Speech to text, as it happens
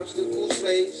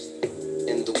placed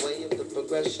in the way of the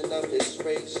progression of his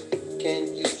race.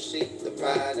 Can you see the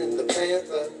pride in the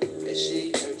panther as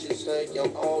she nurtures her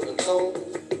young all alone?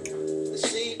 The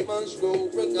seed must grow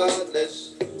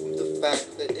regardless of the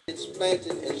fact that it's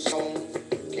planted and sown.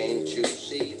 Can't you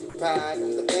see the pride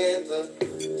in the panther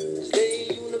as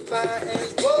they unify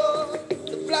as one?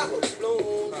 The flowers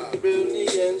bloom with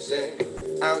brilliance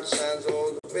and outshines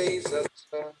all the rays of the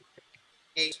sun.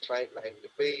 He's bright like the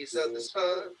rays of the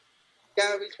sun,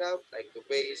 carries out like the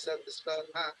rays of the sun.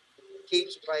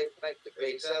 Keeps bright like the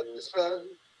rays of the sun,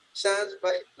 shines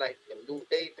bright like a new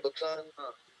day begun.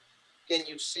 Can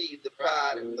you see the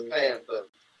pride in the panther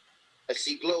as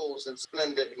she glows in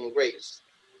splendor and grace,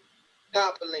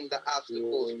 toppling the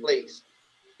obstacles placed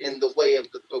in the way of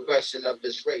the progression of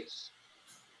this race?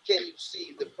 Can you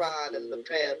see the pride in the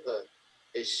panther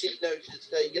as she nurtures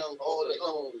her young all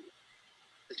alone?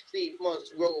 The seed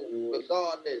must grow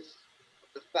regardless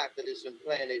of the fact that it's been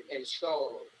planted and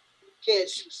sown. Can't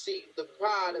you see the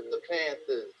pride of the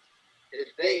panthers as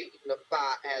they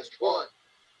unify as one?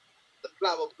 The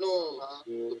flower blooms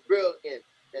with brilliant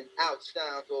and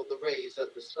outshines all the rays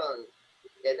of the sun.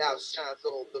 It outshines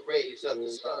all the rays of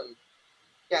the sun.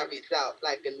 Carries out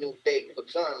like a new day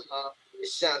begun. It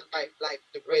shines bright like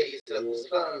the rays of the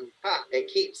sun. It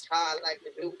keeps high like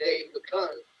a new day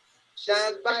begun.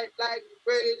 Shines bright like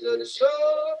the rays of the sun.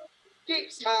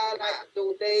 Keeps high like a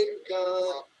new day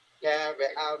begun. Carry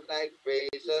out like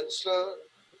rays of the sun.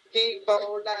 Keep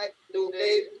on like the new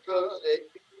day begun.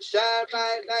 Shine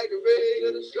bright like the rays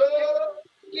of the sun.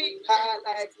 Keep high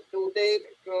like the new day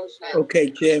begun.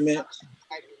 Okay, Chairman.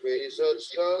 Like the rays of the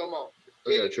sun. Come on.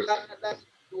 Keep high like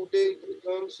the new day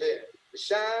begun.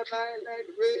 Shine bright like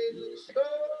the rays of the sun.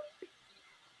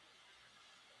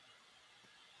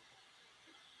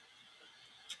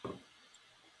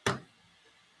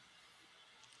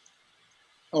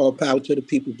 All power to the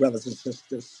people, brothers and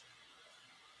sisters.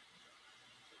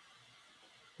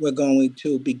 We're going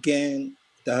to begin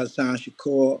the Hassan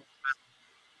Shakur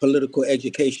political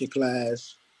education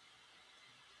class.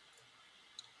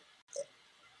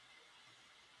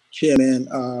 Chairman,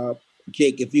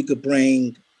 Jake, if you could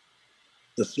bring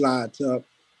the slides up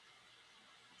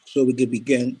so we could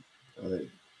begin.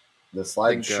 The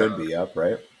slides should be up,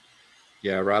 right?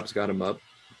 Yeah, Rob's got them up.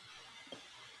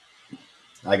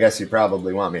 I guess you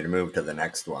probably want me to move to the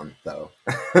next one, though.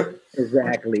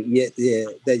 Exactly. Yeah,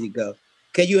 there you go.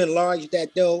 Can you enlarge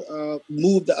that, though?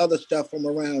 Move the other stuff from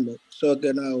around it so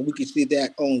that we can see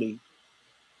that only.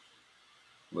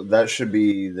 Well, that should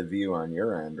be the view on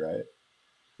your end, right?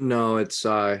 No, it's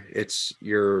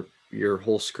your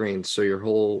whole screen, so your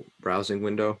whole browsing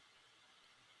window.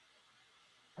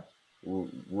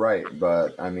 Right,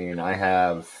 but I mean, I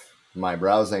have my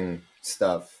browsing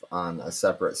stuff on a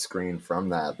separate screen from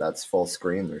that. That's full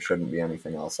screen. There shouldn't be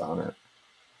anything else on it.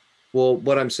 Well,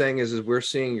 what I'm saying is we're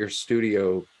seeing your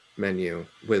studio menu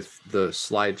with the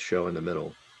slideshow in the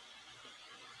middle.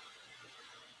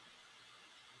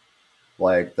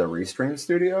 Like the Restream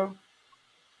Studio?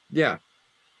 Yeah.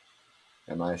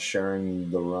 Am I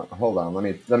sharing the wrong? Hold on,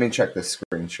 let me check this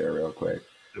screen share real quick.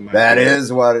 That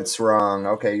is what it's wrong.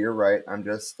 Okay, you're right. I'm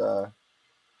just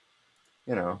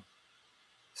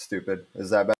stupid. Is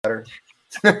that better?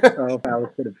 All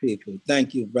power to the people.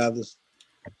 Thank you, brothers.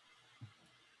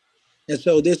 And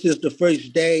so this is the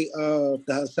first day of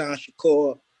the Hassan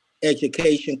Shakur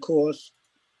education course.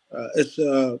 It's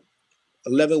a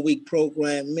 11-week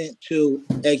program meant to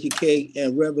educate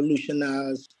and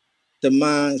revolutionize the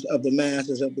minds of the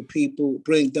masses of the people,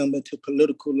 bring them into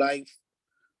political life.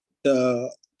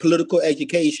 The political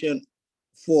education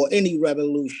for any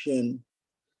revolution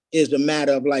is a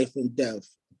matter of life and death.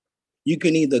 You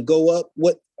can either go up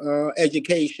with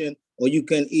education, or you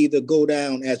can either go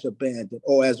down as a bandit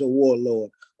or as a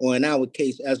warlord, or in our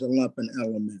case, as a lumpen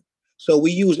element. So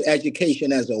we use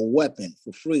education as a weapon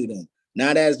for freedom,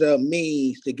 not as a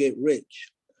means to get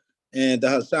rich. And the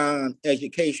Hassan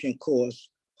education course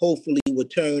hopefully will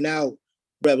turn out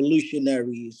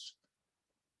revolutionaries,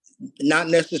 not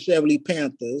necessarily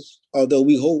Panthers, although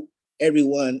we hope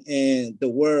everyone in the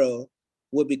world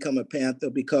would become a Panther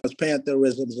because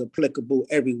Pantherism is applicable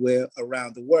everywhere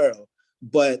around the world.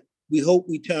 But we hope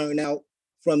we turn out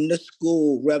from this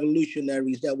school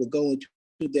revolutionaries that will go into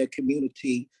their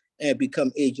community and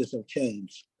become agents of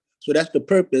change. So that's the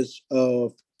purpose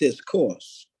of this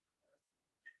course.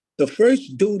 The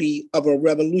first duty of a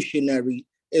revolutionary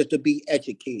is to be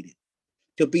educated.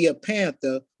 To be a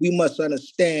Panther, we must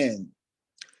understand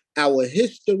our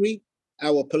history,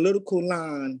 our political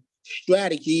line,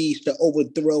 strategies to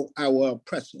overthrow our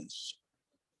oppressors.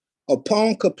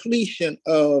 Upon completion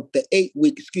of the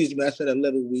 8-week,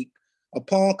 11-week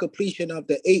Upon completion of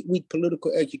the 8-week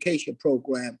political education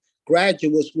program,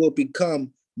 graduates will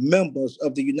become members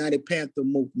of the United Panther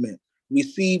movement,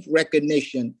 receive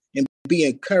recognition, and be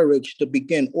encouraged to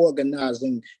begin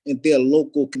organizing in their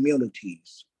local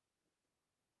communities.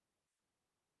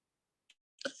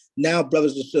 Now,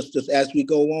 brothers and sisters, as we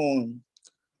go on,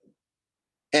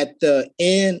 at the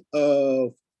end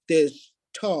of this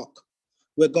talk,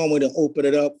 we're going to open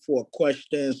it up for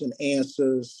questions and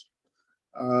answers.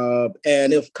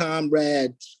 And if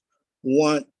comrades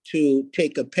want to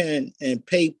take a pen and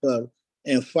paper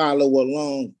and follow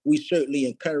along, we certainly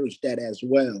encourage that as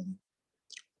well.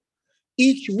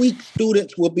 Each week,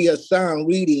 students will be assigned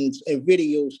readings and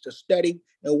videos to study,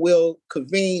 and will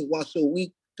convene once a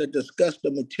week to discuss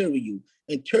the material,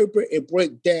 interpret and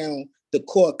break down the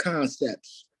core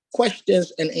concepts,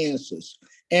 questions and answers,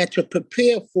 and to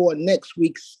prepare for next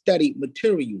week's study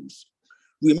materials.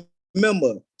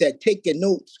 Remember that taking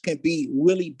notes can be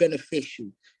really beneficial,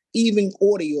 even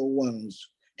audio ones,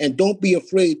 and don't be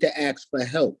afraid to ask for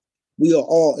help. We are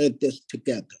all in this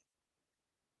together.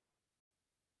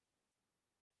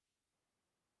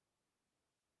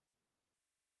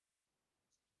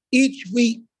 Each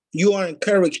week, you are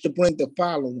encouraged to bring the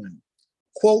following: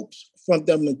 quotes from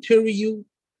the material,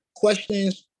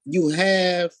 questions you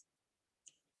have,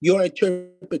 your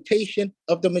interpretation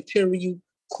of the material,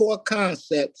 core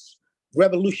concepts,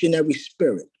 revolutionary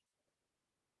spirit.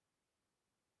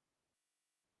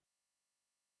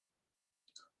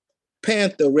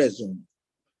 Pantherism,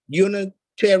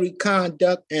 Unitary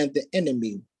Conduct and the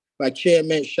Enemy by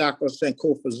Chairman Shaka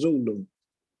Sankofa Zulu.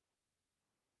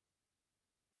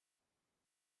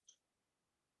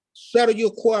 Settle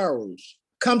your quarrels,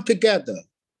 come together,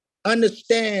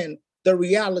 understand the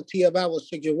reality of our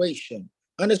situation,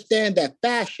 understand that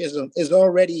fascism is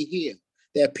already here,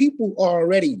 that people are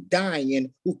already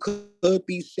dying who could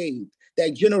be saved,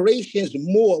 that generations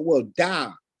more will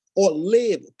die or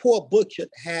live poor butchered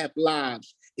half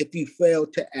lives if you fail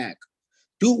to act.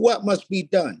 Do what must be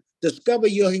done. Discover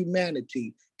your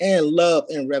humanity and love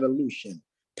and revolution.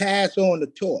 Pass on the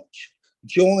torch.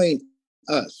 Join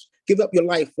us. Give up your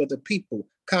life for the people.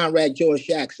 Conrad George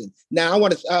Jackson. Now,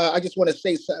 I just want to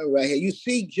say something right here. You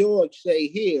see George say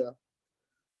here,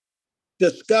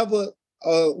 discover,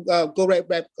 go right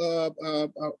back.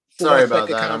 Sorry about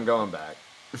that. I'm going back.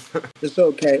 It's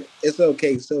okay. It's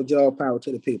okay. So, all power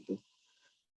to the people.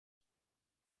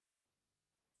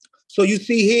 So you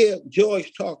see here,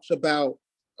 George talks about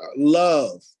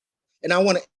love. And I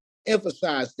want to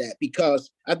emphasize that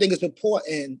because I think it's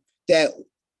important that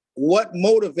what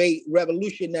motivate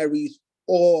revolutionaries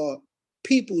or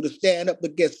people to stand up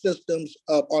against systems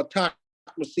of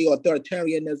autocracy,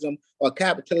 authoritarianism, or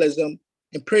capitalism,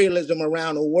 imperialism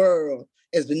around the world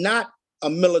is not a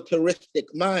militaristic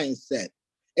mindset.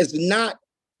 It's not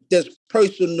this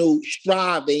personal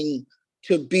striving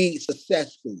to be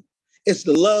successful. It's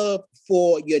the love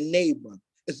for your neighbor.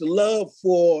 It's the love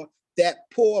for that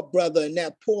poor brother and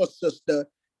that poor sister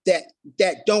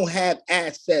that don't have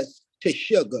access to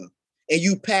sugar, and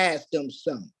you pass them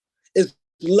some. It's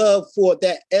love for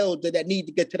that elder that need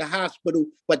to get to the hospital,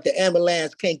 but the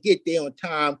ambulance can't get there on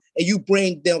time, and you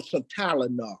bring them some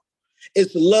Tylenol.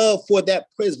 It's love for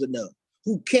that prisoner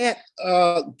who can't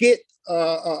get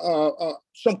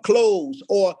some clothes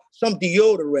or some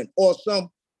deodorant or some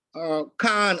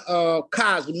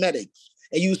cosmetics,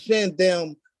 and you send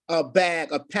them a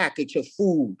bag, a package of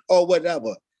food or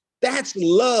whatever. That's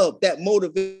love that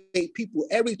motivates people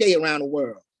every day around the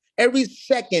world. Every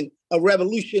second, a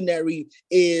revolutionary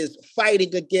is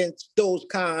fighting against those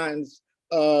kinds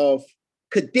of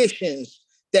conditions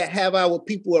that have our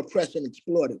people oppressed and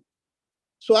exploited.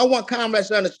 So I want comrades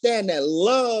to understand that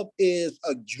love is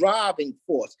a driving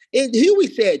force. And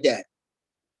Huey said that.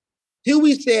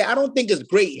 Huey said, I don't think it's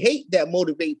great hate that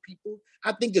motivates people.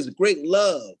 I think it's great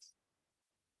love.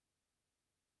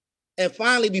 And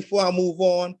finally, before I move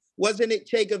on, wasn't it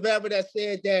Che Guevara that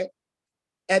said that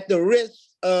at the risk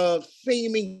of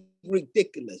seeming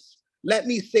ridiculous, let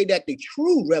me say that the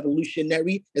true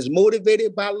revolutionary is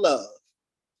motivated by love.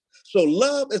 So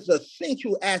love is an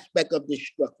essential aspect of this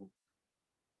struggle.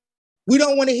 We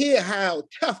don't want to hear how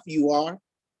tough you are,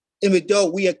 even though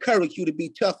we encourage you to be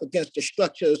tough against the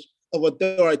structures of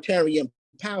authoritarian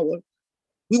power.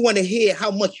 We want to hear how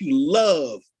much you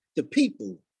love the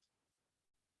people.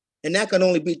 And that can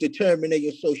only be determined in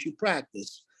your social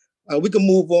practice. We can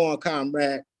move on,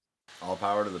 comrade. All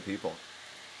power to the people.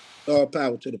 All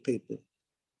power to the people.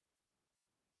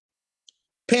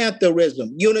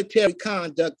 Pantherism, unitary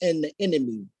conduct, and the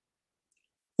enemy.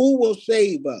 Who will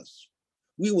save us?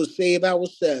 We will save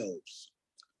ourselves.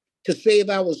 To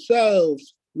save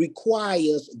ourselves,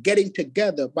 requires getting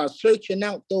together by searching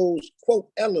out those quote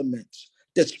elements,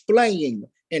 displaying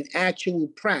in actual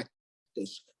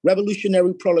practice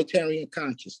revolutionary proletarian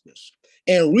consciousness,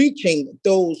 and reaching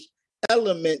those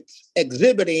elements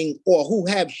exhibiting or who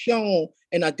have shown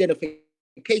an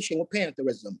identification with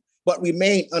Pantherism, but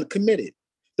remain uncommitted,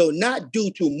 though not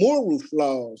due to moral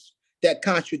flaws that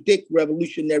contradict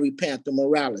revolutionary Panther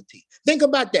morality. Think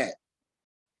about that.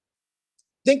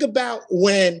 Think about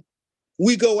when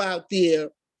we go out there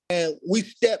and we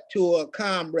step to a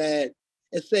comrade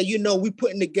and say, you know, we're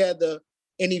putting together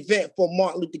an event for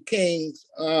Martin Luther King's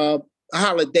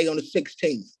holiday on the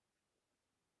 16th.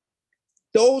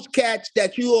 Those cats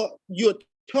that you're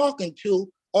talking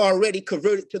to are already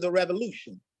converted to the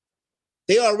revolution.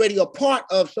 They're already a part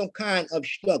of some kind of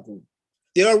struggle.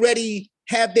 They already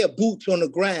have their boots on the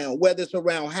ground, whether it's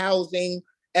around housing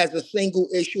as a single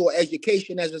issue or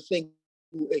education as a single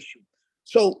issue.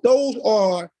 So those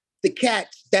are the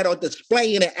cats that are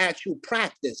displaying in actual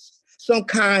practice some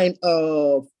kind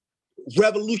of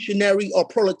revolutionary or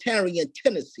proletarian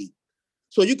tendency.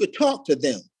 So you could talk to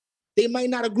them. They might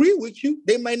not agree with you.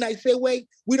 They might not say, wait,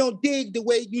 we don't dig the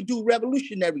way you do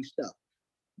revolutionary stuff.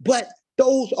 But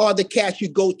those are the cats you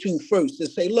go to first and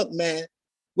say, look, man,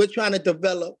 we're trying to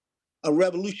develop a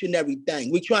revolutionary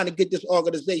thing. We're trying to get this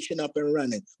organization up and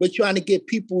running. We're trying to get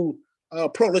people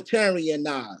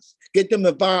proletarianized, get them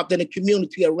involved in the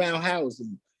community around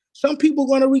housing. Some people are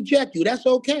going to reject you. That's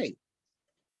okay.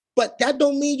 But that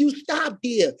don't mean you stop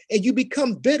there and you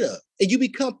become bitter and you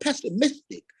become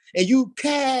pessimistic and you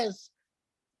cast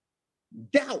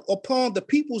doubt upon the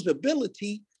people's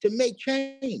ability to make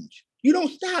change. You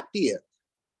don't stop there.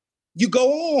 You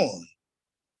go on.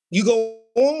 You go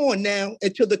on now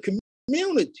into the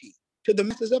community, to the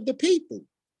masses of the people,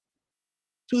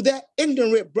 to that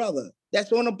ignorant brother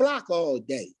that's on the block all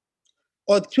day,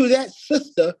 or to that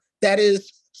sister that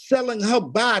is selling her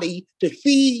body to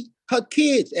feed her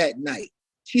kids at night.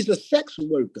 She's a sex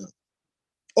worker.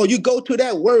 Or you go to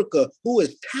that worker who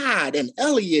is tired and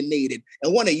alienated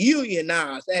and want to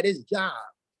unionize at his job.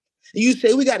 And you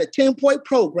say, we got a 10-point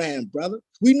program, brother.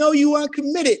 We know you are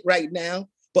committed right now,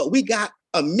 but we got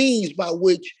a means by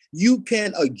which you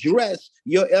can address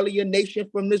your alienation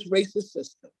from this racist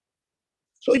system.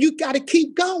 So you got to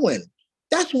keep going.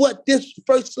 That's what this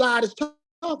first slide is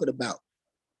talking about.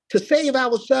 To save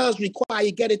ourselves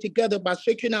require getting together by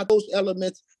searching out those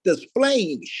elements,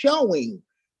 displaying, showing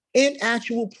in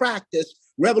actual practice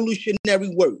revolutionary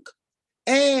work,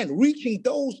 and reaching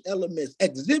those elements,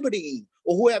 exhibiting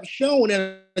or who have shown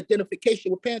an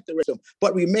identification with Pantherism,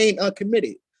 but remain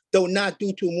uncommitted, though not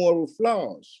due to moral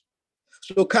flaws.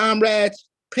 So comrades,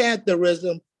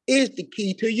 Pantherism is the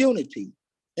key to unity.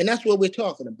 And that's what we're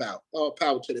talking about, all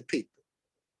power to the people.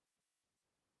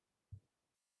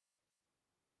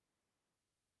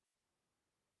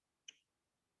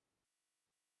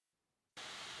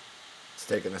 It's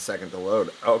taking a second to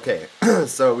load. Okay,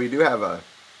 so we do have a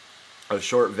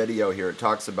short video here. It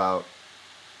talks about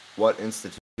what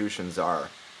institutions are.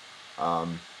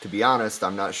 To be honest,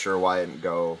 I'm not sure why it didn't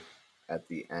go at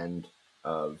the end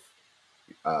of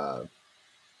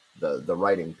the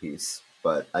writing piece,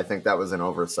 but I think that was an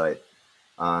oversight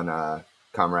on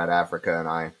Comrade Africa and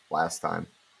I last time.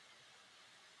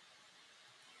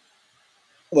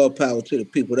 Well, power to the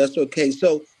people. That's okay.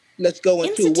 So let's go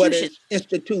into what is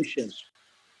institutions.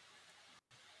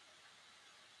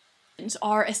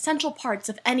 Are essential parts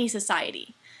of any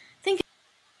society.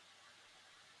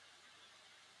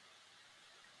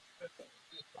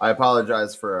 I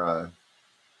apologize for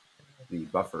the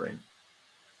buffering.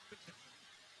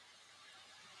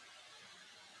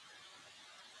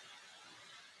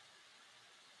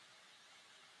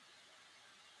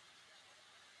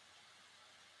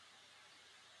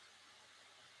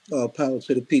 All power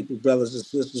to the people, brothers and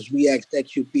sisters. We ask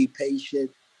that you be patient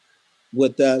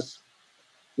with us.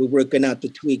 We're working out the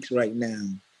tweaks right now.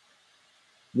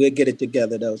 We'll get it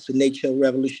together, though. It's the nature of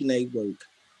revolutionary work.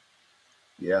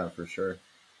 Yeah, for sure.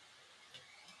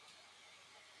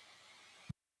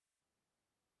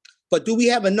 But do we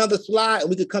have another slide and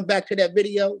we could come back to that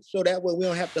video so that way we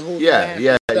don't have to hold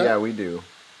Yeah, we do.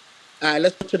 All right,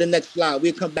 let's go to the next slide.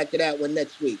 We'll come back to that one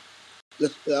next week.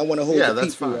 I want to hold the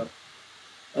that's people fine. up.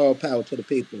 All power to the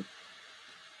people.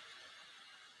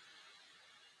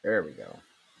 There we go.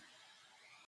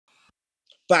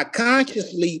 By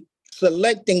consciously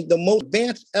selecting the most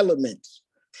advanced elements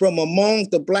from among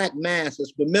the Black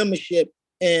masses for membership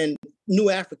in New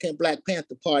African Black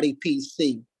Panther Party,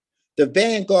 PC, the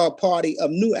vanguard party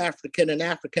of New African and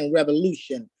African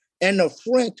Revolution, and a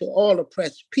friend to all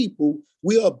oppressed people,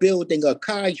 we are building a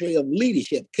cadre of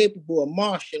leadership capable of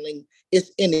marshaling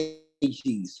its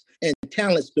energies and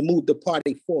talents to move the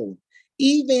party forward,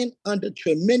 even under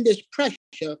tremendous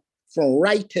pressure from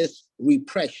righteous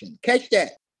repression. Catch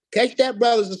that. Catch that,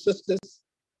 brothers and sisters.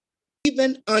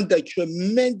 Even under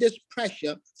tremendous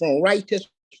pressure from righteous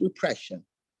repression.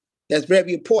 That's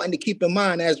very important to keep in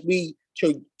mind as we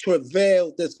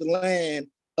travail this land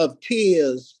of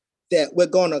tears, that we're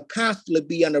going to constantly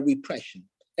be under repression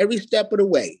every step of the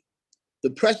way. The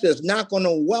pressure is not going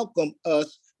to welcome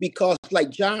us because,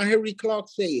 like John Henry Clark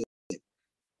said,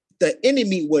 the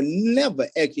enemy will never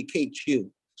educate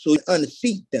you, so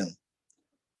unseat them.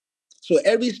 So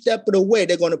every step of the way,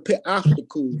 they're going to put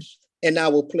obstacles in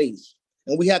our place.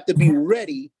 And we have to be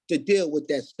ready to deal with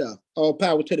that stuff. All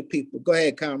power to the people. Go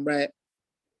ahead, comrade.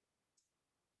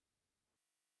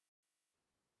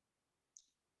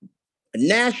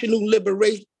 National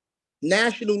liberation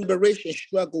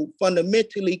struggle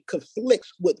fundamentally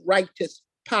conflicts with righteous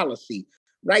policy.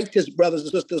 Righteous, brothers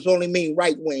and sisters, only mean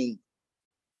right wing.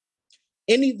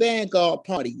 Any vanguard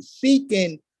party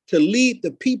seeking to lead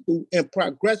the people in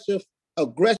progressive,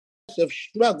 aggressive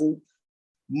struggle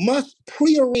must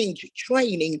prearrange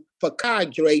training for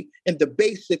cadre and the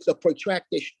basics of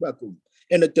protracted struggle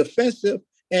in a defensive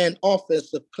and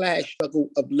offensive class struggle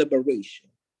of liberation.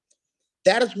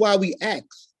 That is why we ask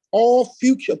all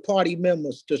future party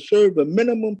members to serve a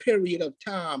minimum period of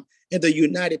time in the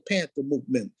United Panther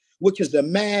Movement, which is a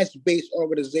mass-based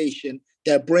organization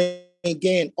that brings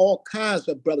in all kinds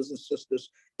of brothers and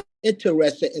sisters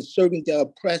interested in serving the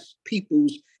oppressed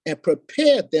peoples and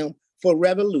prepare them for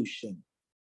revolution.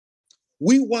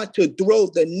 We want to throw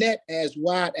the net as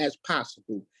wide as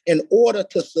possible in order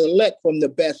to select from the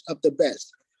best of the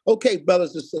best. Okay,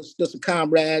 brothers and sisters and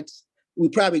comrades, we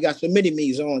probably got some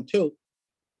mini-me's on too.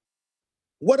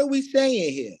 What are we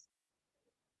saying here?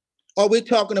 Are we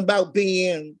talking about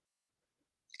being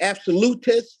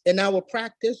absolutist in our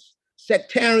practice,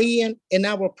 sectarian in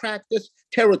our practice,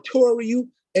 territorial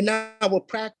in our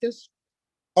practice?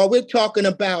 Are we talking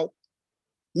about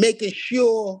making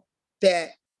sure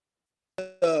that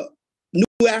the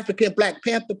New African Black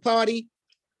Panther Party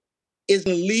is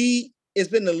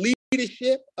in the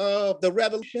leadership of the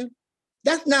revolution?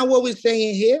 That's not what we're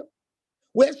saying here.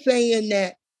 We're saying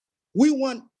that we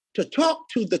want to talk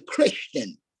to the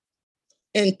Christian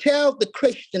and tell the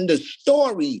Christian the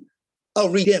story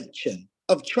of redemption,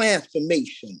 of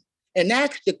transformation, and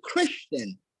ask the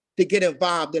Christian to get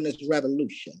involved in this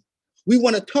revolution. We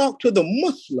want to talk to the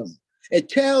Muslim and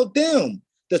tell them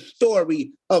the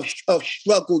story of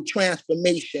struggle,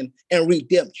 transformation, and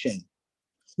redemption.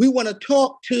 We want to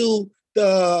talk to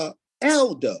the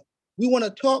elder. We want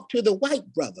to talk to the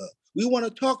white brother. We want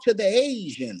to talk to the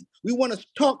Asian. We want to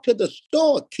talk to the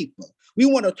storekeeper. We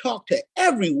want to talk to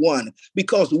everyone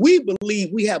because we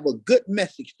believe we have a good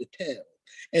message to tell,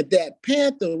 and that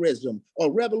Pantherism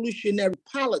or revolutionary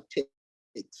politics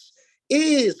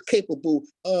is capable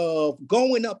of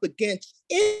going up against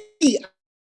any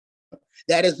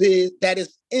that is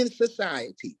in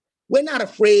society. We're not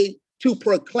afraid to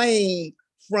proclaim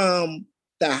from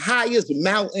the highest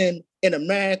mountain in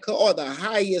America or the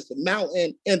highest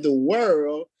mountain in the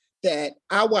world that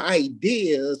our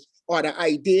ideas are the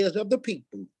ideas of the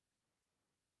people.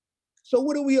 So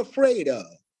what are we afraid of?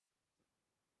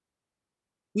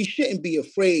 We shouldn't be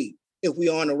afraid if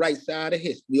we're on the right side of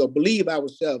history or believe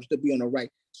ourselves to be on the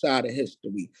right side of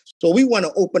history. So we want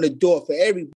to open the door for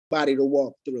everybody to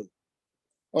walk through.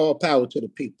 All power to the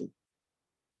people.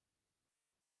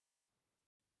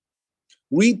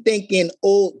 Rethinking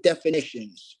old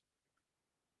definitions.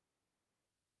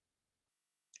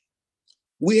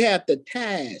 We have the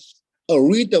task of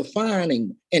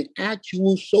redefining an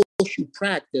actual social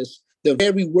practice, the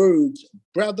very words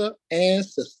brother and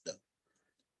sister.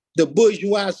 The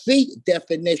bourgeoisie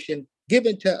definition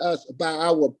given to us by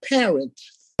our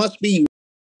parents must be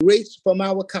erased from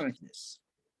our consciousness.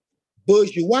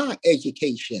 Bourgeois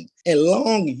education and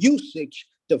long usage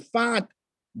define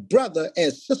brother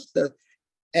and sister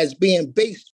as being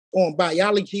based on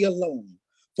biology alone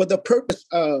for the purpose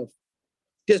of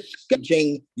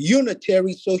discouraging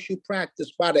unitary social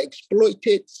practice by the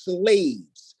exploited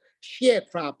slaves,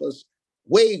 sharecroppers,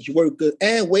 wage workers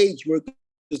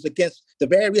against the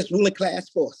various ruling class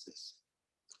forces.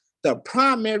 The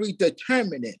primary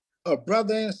determinant of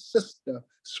brother and sister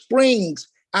springs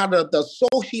out of the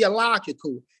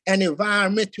sociological and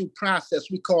environmental process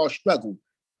we call struggle.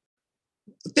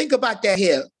 Think about that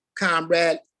here,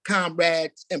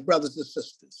 comrades and brothers and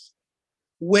sisters.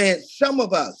 When some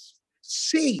of us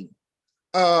see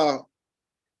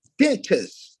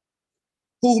dentists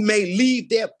who may leave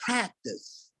their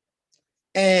practice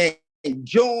and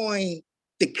join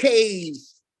the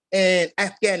caves in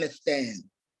Afghanistan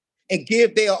and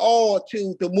give their all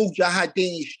to the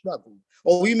Mujahideen struggle.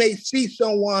 Or we may see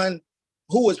someone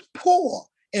who is poor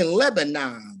in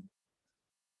Lebanon,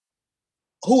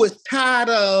 who is tired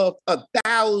of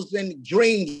 1,000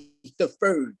 dreams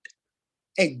deferred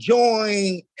and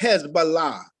join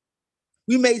Hezbollah.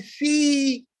 We may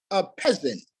see a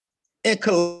peasant in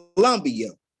Colombia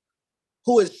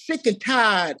who is sick and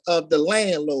tired of the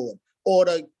landlord or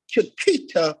the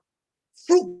Chiquita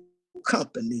Fruit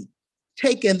Company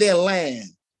taking their land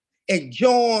and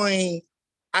join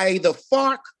either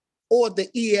FARC or the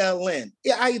ELN,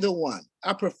 either one.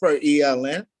 I prefer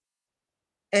ELN,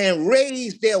 and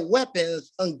raise their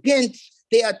weapons against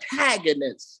their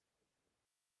antagonists.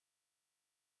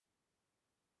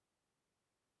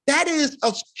 That is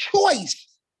a choice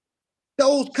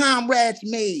those comrades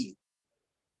made.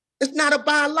 It's not a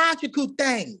biological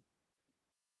thing.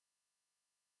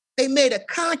 They made a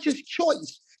conscious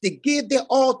choice to give their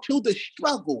all to the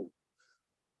struggle.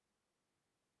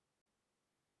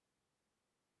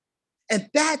 And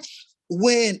that's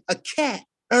when a cat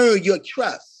earns your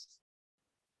trust.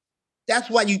 That's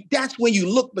when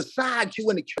you look beside you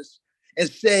in the trust and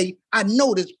say, I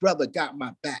know this brother got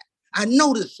my back. I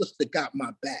know this sister got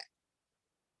my back.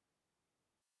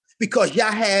 Because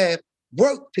y'all have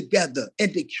worked together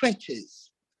in the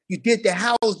trenches. You did the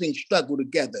housing struggle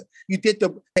together. You did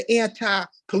the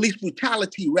anti-police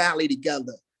brutality rally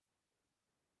together.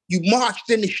 You marched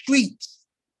in the streets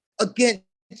against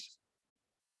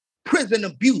prison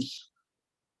abuse.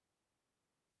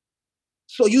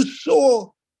 So you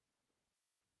saw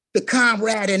the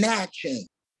comrade in action,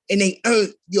 and they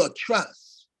earned your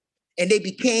trust, and they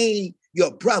became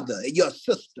your brother and your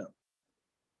sister.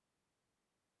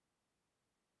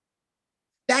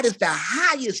 That is the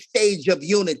highest stage of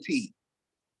unity.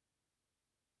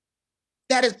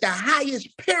 That is the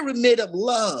highest pyramid of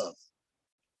love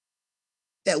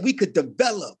that we could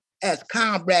develop as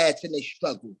comrades in the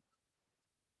struggle.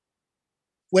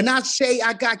 When I say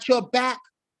I got your back,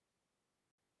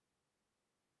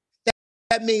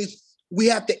 that means we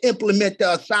have to implement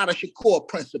the Assata Shakur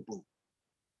principle.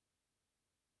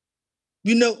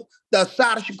 You know, the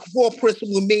Assata Shakur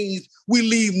principle means we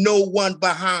leave no one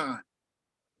behind.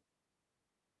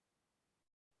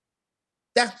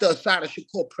 That's the Assata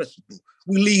Shakur principle.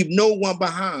 We leave no one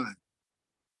behind.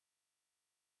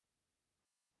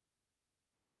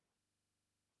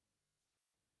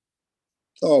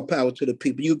 All power to the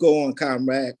people. You go on,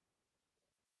 comrade.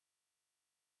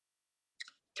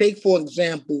 Take, for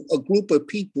example, a group of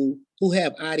people who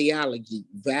have ideology,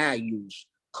 values,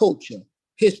 culture,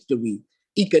 history,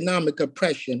 economic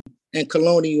oppression, and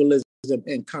colonialism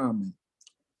in common.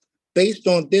 Based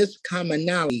on this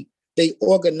commonality, they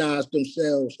organized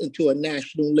themselves into a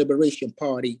national liberation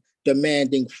party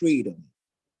demanding freedom.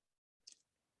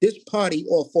 This party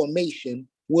or formation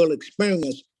will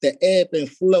experience the ebb and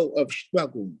flow of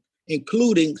struggle,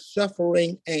 including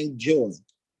suffering and joy.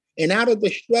 And out of the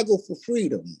struggle for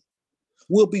freedom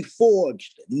will be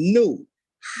forged new,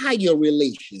 higher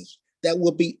relations that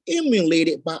will be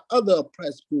emulated by other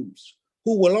oppressed groups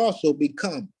who will also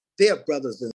become their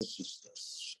brothers and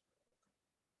sisters.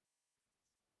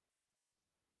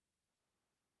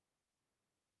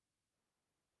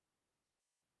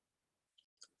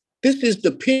 This is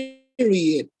the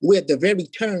period where the very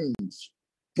terms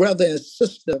brother and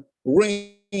sister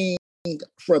ring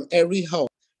from every hall,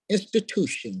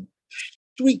 institution,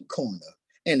 street corner,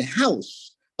 and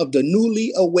house of the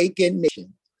newly awakened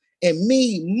nation, and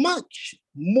mean much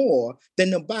more than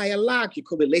the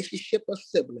biological relationship of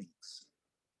siblings.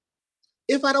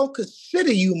 If I don't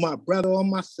consider you my brother or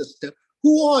my sister,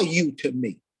 who are you to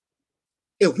me?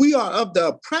 If we are of the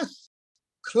oppressed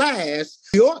class,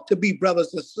 we ought to be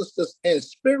brothers and sisters in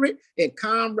spirit and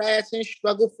comrades in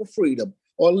struggle for freedom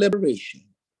or liberation.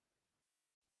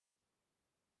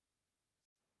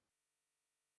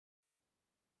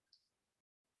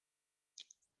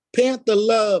 Panther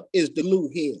love is the glue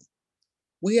here.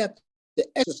 We have to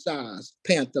exercise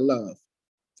Panther love.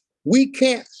 We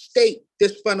can't state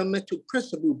this fundamental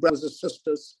principle, brothers and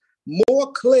sisters,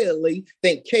 more clearly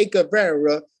than Che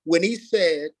Guevara when he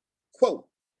said, quote,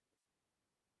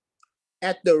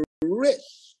 at the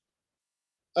risk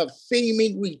of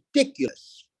seeming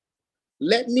ridiculous,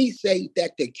 let me say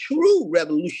that the true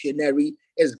revolutionary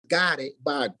is guided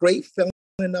by a great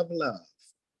feeling of love.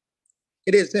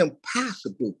 It is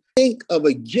impossible to think of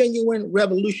a genuine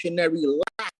revolutionary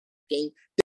lacking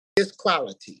this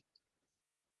quality.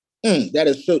 That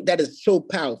is so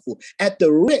powerful. At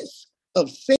the risk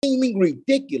of seeming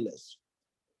ridiculous,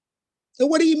 And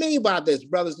what do you mean by this,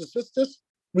 brothers and sisters?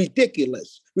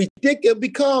 Ridiculous. Ridiculous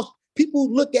because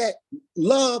people look at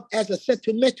love as a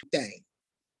sentimental thing.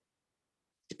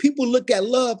 People look at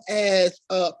love as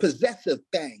a possessive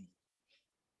thing,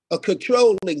 a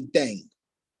controlling thing.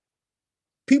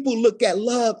 People look at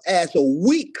love as a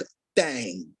weak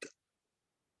thing.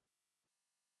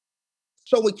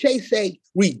 So when Chase say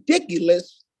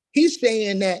ridiculous, he's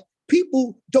saying that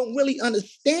people don't really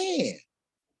understand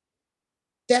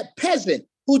that peasant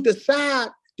who decide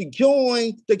to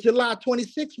join the July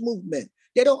 26 movement.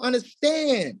 They don't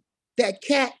understand that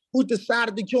cat who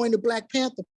decided to join the Black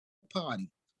Panther Party.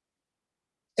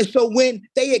 And so when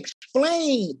they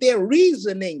explain their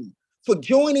reasoning for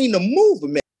joining the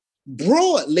movement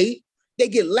broadly, they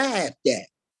get laughed at.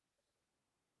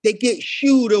 They get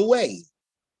shooed away.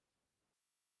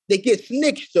 They get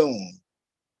snitched on.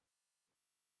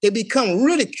 They become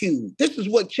ridiculed. This is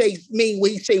what Chase means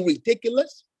when he say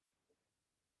ridiculous.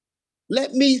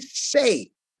 Let me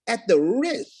say, at the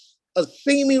risk of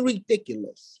seeming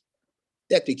ridiculous,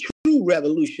 that the true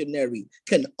revolutionary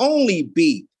can only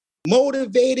be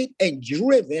motivated and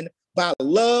driven by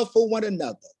love for one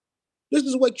another. This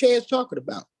is what Chase is talking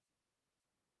about.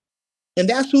 And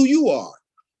that's who you are.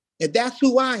 And that's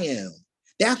who I am.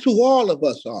 That's who all of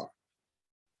us are.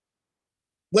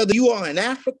 Whether you are in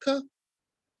Africa,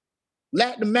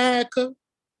 Latin America,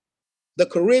 the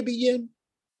Caribbean,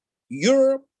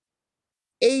 Europe,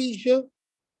 Asia,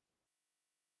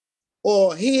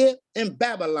 or here in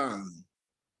Babylon,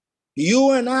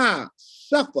 you and I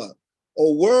suffer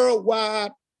a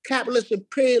worldwide capitalist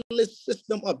imperialist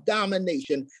system of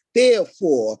domination.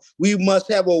 Therefore, we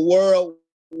must have a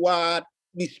worldwide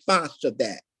response to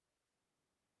that.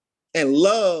 And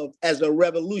love as a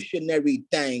revolutionary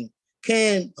thing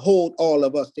can hold all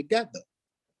of us together.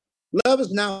 Love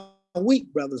is not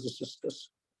weak, brothers and sisters.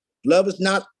 Love is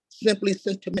not simply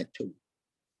sentimental.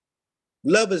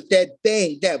 Love is that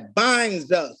thing that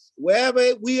binds us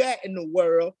wherever we are in the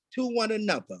world to one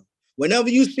another. Whenever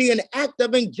you see an act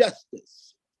of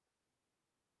injustice,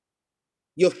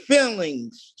 your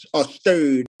feelings are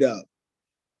stirred up.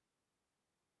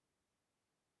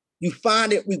 You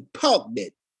find it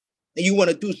repugnant and you want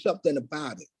to do something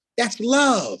about it. That's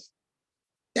love.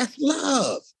 That's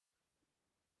love.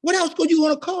 What else could you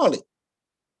want to call it?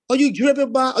 Are you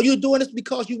doing this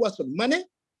because you want some money?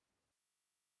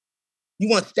 You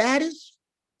want status?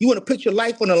 You want to put your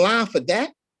life on the line for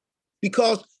that?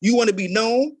 Because you want to be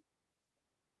known?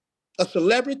 A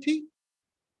celebrity?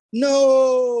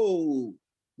 No.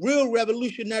 Real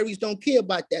revolutionaries don't care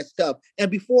about that stuff. And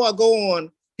before I go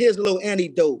on, here's a little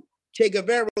anecdote. Che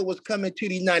Guevara was coming to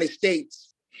the United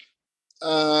States.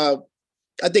 I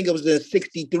think it was in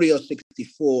 63 or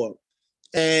 64.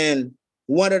 And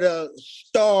one of the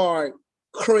star-crazed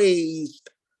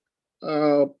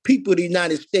people of the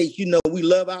United States, you know, we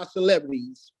love our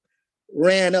celebrities,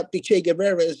 ran up to Che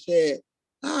Guevara and said,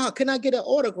 can I get an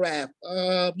autograph?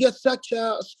 You're such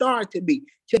a star to me.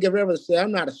 Che Guevara said,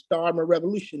 I'm not a star, I'm a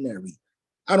revolutionary.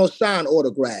 I don't sign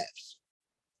autographs.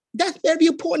 That's very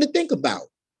important to think about.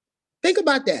 Think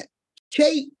about that.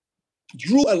 Che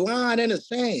drew a line in the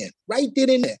sand, right there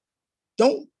in there.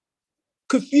 Don't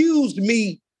confuse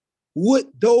me with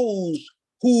those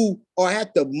who are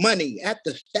at the money, at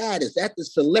the status, at the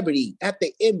celebrity, at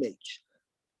the image.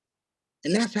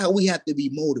 And that's how we have to be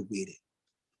motivated.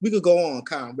 We could go on,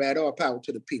 comrade. All power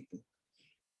to the people.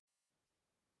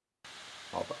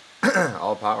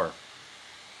 All power.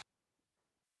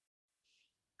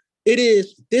 It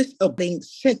is this obeying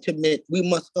sentiment we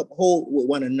must uphold with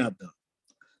one another.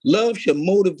 Love should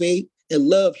motivate and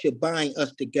love should bind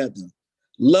us together.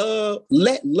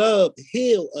 Let love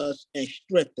heal us and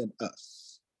strengthen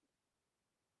us.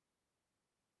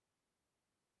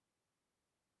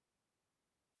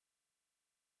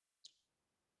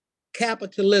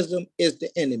 Capitalism is the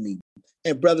enemy.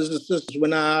 And brothers and sisters,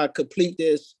 when I complete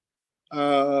this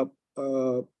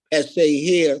essay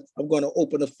here, I'm going to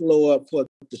open the floor up for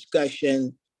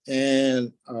discussion,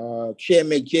 and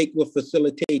Chairman Jake will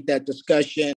facilitate that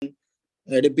discussion.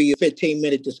 It'll be a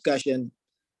 15-minute discussion.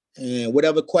 And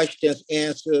whatever questions,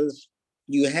 answers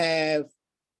you have,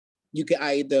 you can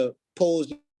either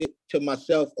pose it to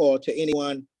myself or to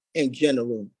anyone in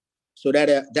general. So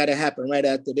that'll happen right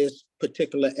after this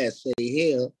particular essay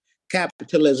here.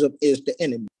 Capitalism is the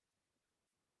enemy.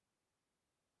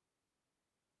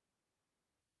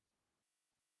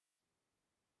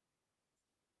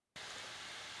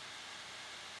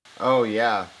 Oh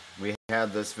yeah, we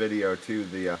had this video too,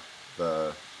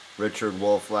 the Richard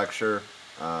Wolff lecture.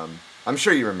 I'm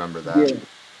sure you remember that.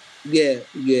 Yeah.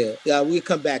 We'll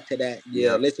come back to that.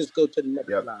 Yeah, yep. Let's just go to the next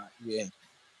slide. Yeah.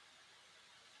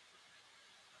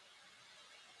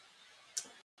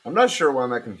 I'm not sure why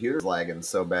my computer's lagging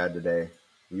so bad today.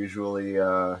 Usually,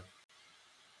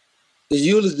 It's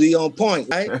usually on point,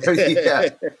 right? yeah.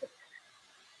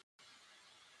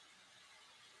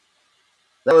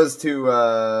 That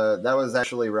was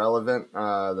actually relevant.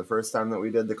 The first time that we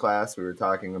did the class, we were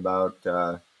talking about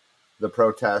the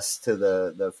protests to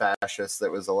the fascist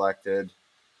that was elected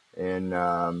in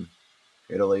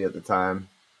Italy at the time.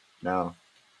 Now,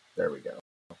 there we go.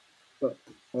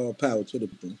 All power to the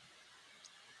people.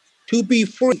 To be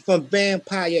free from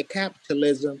vampire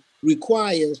capitalism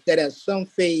requires that at some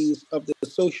phase of the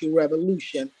social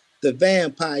revolution, the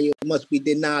vampire must be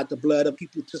denied the blood of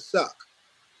people to suck.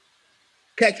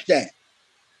 Catch that.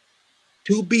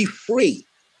 To be free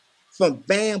from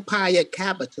vampire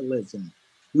capitalism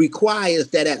requires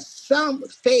that at some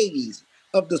phase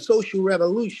of the social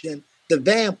revolution, the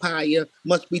vampire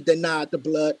must be denied the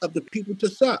blood of the people to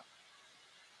suck.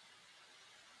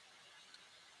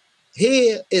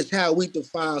 Here is how we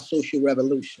define social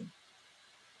revolution.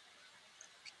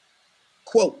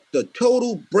 Quote, the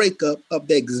total breakup of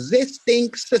the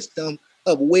existing system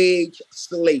of wage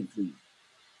slavery.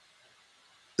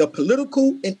 The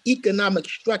political and economic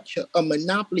structure of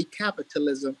monopoly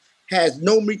capitalism has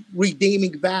no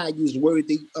redeeming values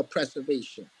worthy of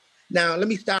preservation. Now, let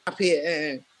me stop here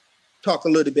and talk a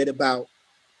little bit about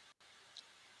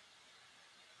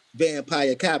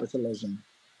vampire capitalism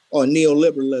or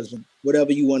neoliberalism,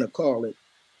 whatever you want to call it.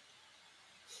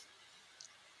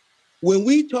 When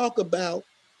we talk about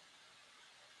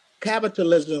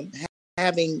capitalism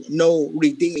having no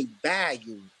redeeming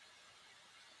value,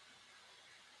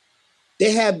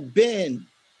 there have been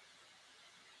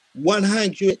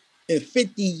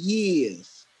 150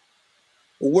 years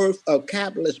worth of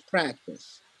capitalist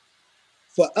practice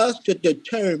for us to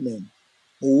determine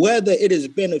whether it is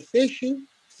beneficial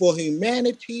for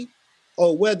humanity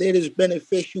or whether it is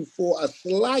beneficial for a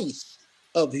slice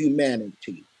of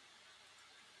humanity.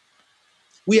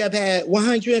 We have had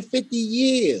 150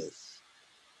 years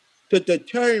to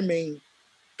determine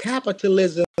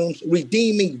capitalism's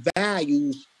redeeming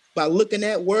values by looking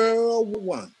at World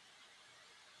War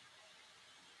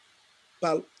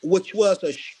I, which was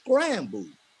a scramble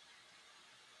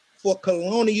for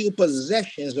colonial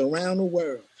possessions around the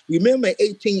world. Remember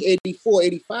 1884,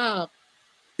 85,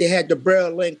 they had the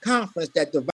Berlin Conference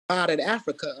that divided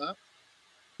Africa up.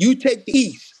 You take the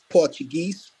East,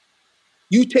 Portuguese.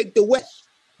 You take the West,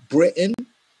 Britain.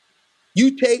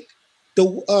 You take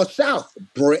the South,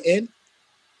 Britain.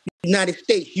 United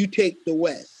States, you take the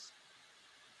West.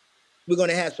 We're going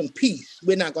to have some peace.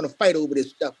 We're not going to fight over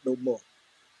this stuff no more.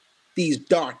 These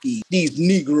darkies, these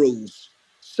Negroes,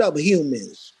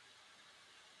 subhumans.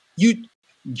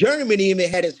 Germany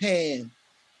even had its hand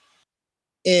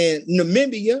in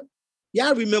Namibia.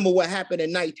 Y'all remember what happened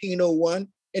in 1901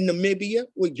 in Namibia,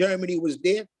 where Germany was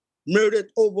there? Murdered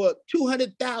over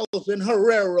 200,000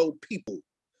 Herero people.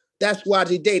 That's why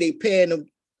today they paying them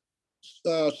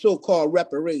so-called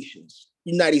reparations.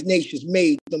 United Nations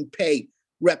made them pay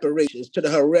reparations to the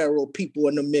Herero people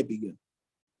in Namibia.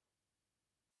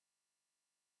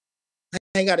 I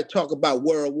ain't got to talk about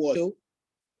World War II.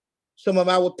 Some of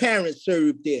our parents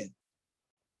served there.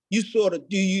 You saw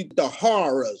the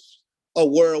horrors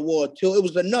of World War II. It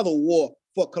was another war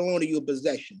for colonial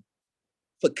possession,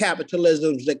 for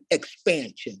capitalism's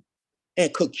expansion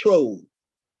and control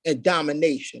and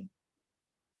domination.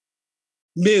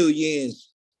 Millions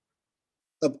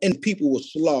of people were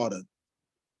slaughtered.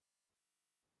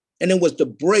 And it was the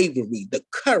bravery, the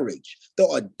courage, the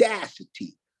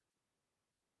audacity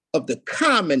of the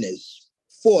communist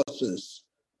forces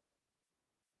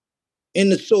in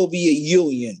the Soviet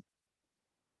Union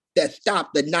that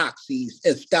stopped the Nazis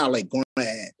in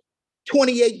Stalingrad.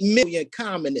 28 million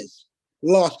communists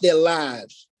lost their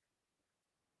lives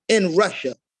in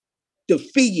Russia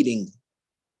defeating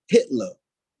Hitler.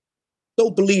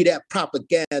 Don't believe that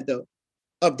propaganda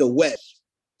of the West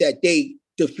that they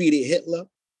defeated Hitler.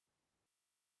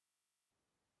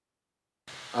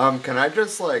 Can I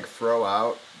just throw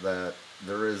out that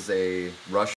there is a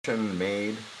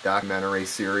Russian-made documentary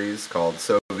series called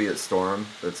Soviet Storm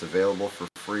that's available for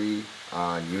free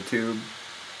on YouTube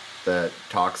that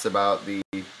talks about the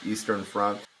Eastern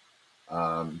Front.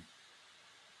 I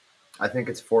think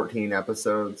it's 14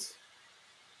 episodes,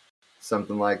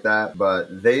 something like that.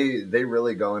 But they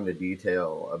really go into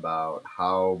detail about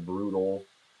how brutal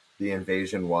the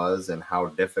invasion was and how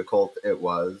difficult it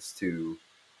was to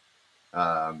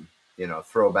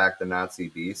throw back the Nazi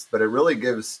beast. But it really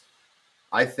gives,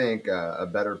 I think, a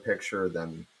better picture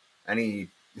than any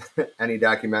any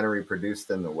documentary produced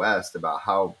in the West about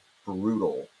how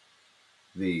brutal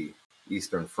the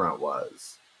Eastern Front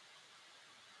was.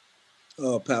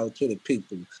 Power to the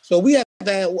people. So we have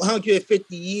had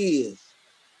 150 years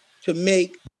to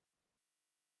make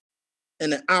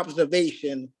an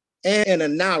observation and an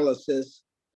analysis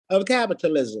of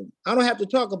capitalism. I don't have to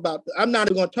talk about, I'm not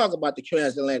even going to talk about the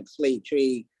transatlantic slave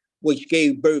trade, which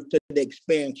gave birth to the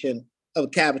expansion of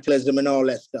capitalism and all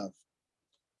that stuff.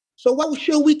 So why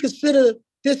should we consider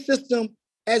this system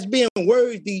as being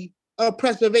worthy of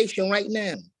preservation right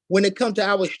now when it comes to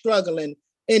our struggling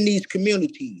in these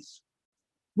communities?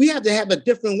 We have to have a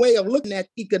different way of looking at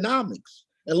economics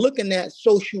and looking at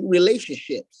social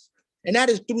relationships, and that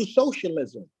is through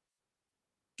socialism.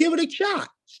 Give it a shot,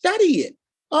 study it.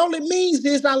 All it means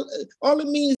is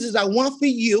I want for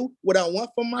you what I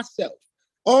want for myself.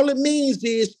 All it means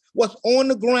is what's on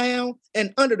the ground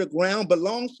and under the ground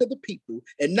belongs to the people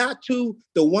and not to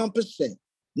the 1%,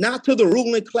 not to the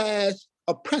ruling class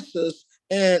oppressors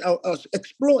and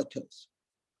exploiters.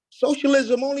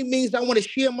 Socialism only means I want to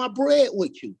share my bread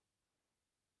with you.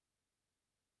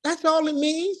 That's all it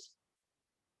means.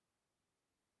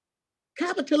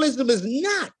 Capitalism is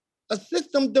not a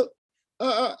system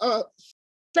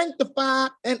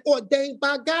sanctified and ordained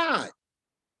by God.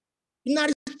 The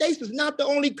United States is not the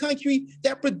only country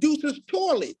that produces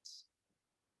toilets.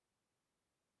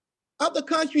 Other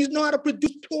countries know how to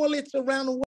produce toilets around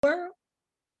the world.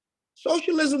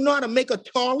 Socialism know how to make a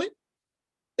toilet.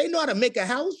 They know how to make a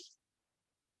house.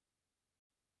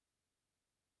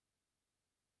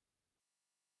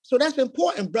 So that's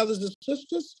important, brothers and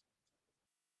sisters.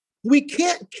 We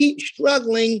can't keep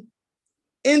struggling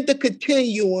in the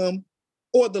continuum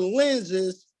or the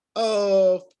lenses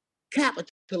of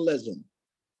capitalism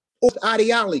or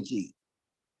ideology.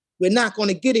 We're not going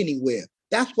to get anywhere.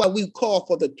 That's why we call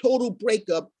for the total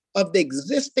breakup of the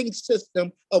existing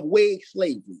system of wage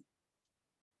slavery.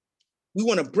 We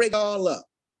want to break it all up.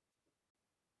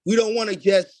 We don't want to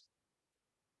just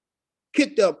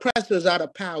kick the oppressors out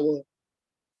of power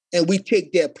and we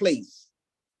take their place.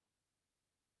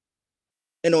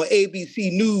 And on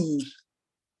ABC News,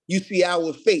 you see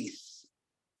our face.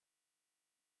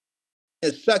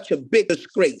 It's such a big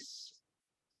disgrace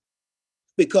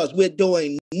because we're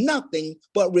doing nothing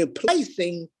but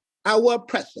replacing our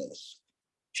oppressors,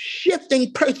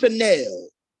 shifting personnel,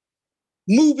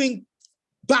 moving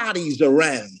bodies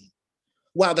around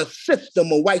while the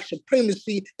system of white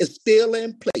supremacy is still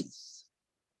in place.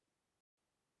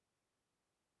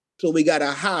 So we got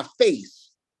a high face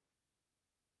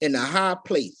in a high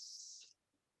place,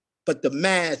 but the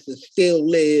masses still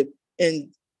live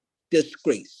in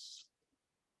disgrace.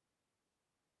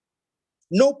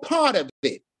 No part of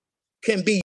it can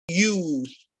be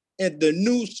used in the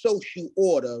new social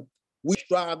order we're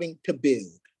striving to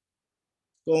build.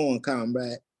 Go on,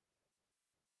 comrade.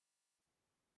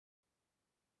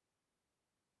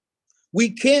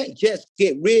 We can't just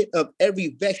get rid of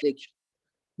every vestige.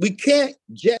 We can't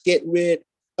just get rid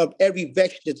of every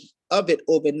vestige of it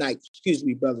overnight. Excuse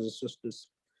me, brothers and sisters.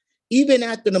 Even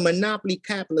after the monopoly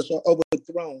capitalists are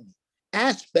overthrown,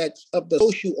 aspects of the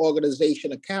social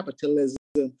organization of capitalism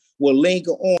will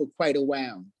linger on for quite a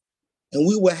while. And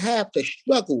we will have to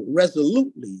struggle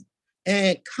resolutely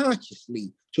and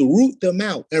consciously to root them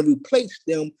out and replace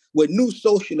them with new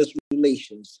socialist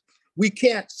relations. We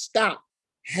can't stop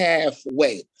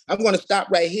halfway. I'm going to stop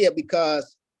right here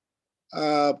because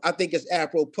I think it's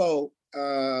apropos.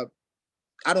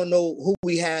 I don't know who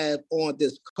we have on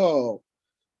this call,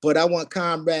 but I want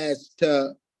comrades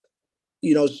to,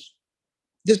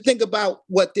 just think about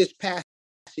what this passage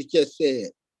just said.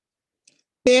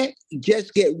 Can't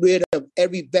just get rid of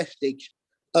every vestige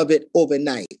of it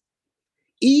overnight.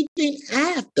 Even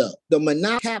after the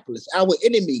monopoly capitalists, our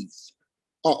enemies,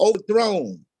 are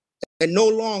overthrown and no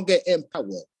longer in power,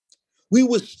 we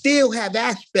will still have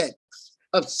aspects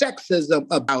of sexism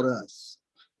about us.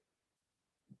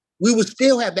 We will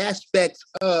still have aspects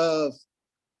of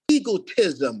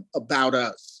egotism about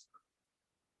us.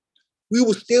 We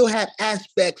will still have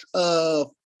aspects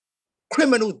of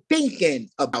criminal thinking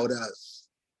about us.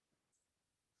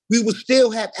 We will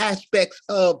still have aspects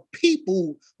of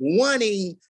people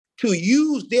wanting to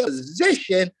use their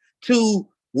position to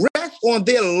rest on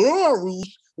their laurels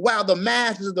while the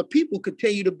masses of the people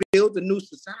continue to build a new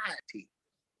society.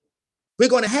 We're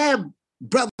going to have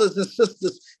brothers and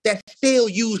sisters that still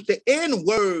use the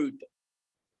N-word.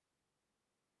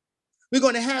 We're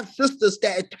going to have sisters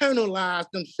that eternalize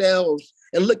themselves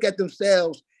and look at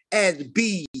themselves as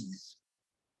bees.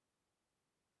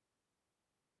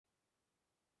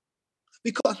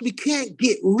 Because we can't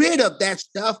get rid of that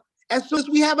stuff as soon as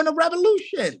we have a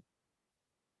revolution.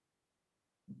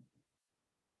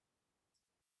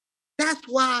 That's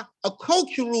why a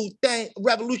cultural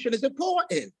revolution is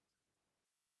important.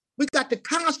 We got to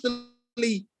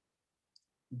constantly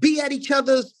be at each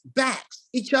other's backs,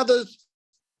 each other's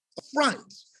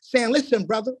fronts, saying, listen,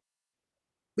 brother,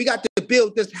 we got to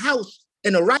build this house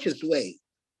in a righteous way.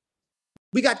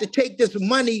 We got to take this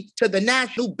money to the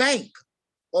national bank,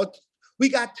 or we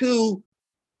got to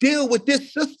deal with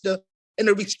this sister in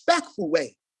a respectful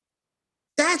way.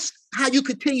 That's how you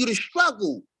continue to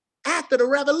struggle after the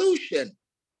revolution.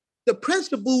 The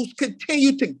principles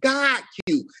continue to guide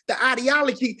you. The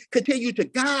ideology continue to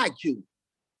guide you.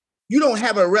 You don't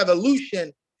have a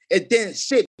revolution and then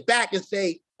sit back and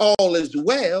say, all is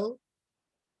well.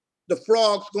 The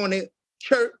frog's going to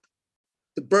chirp,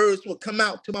 the birds will come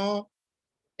out tomorrow,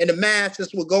 and the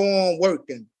masses will go on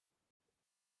working.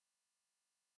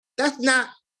 That's not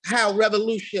how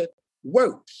revolution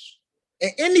works.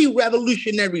 And any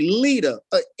revolutionary leader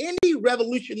or any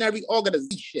revolutionary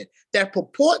organization that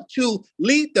purport to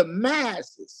lead the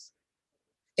masses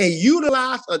and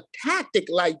utilize a tactic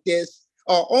like this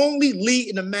are only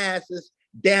leading the masses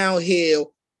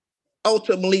downhill,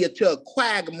 ultimately into a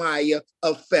quagmire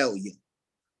of failure.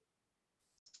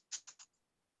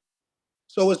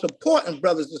 So it's important,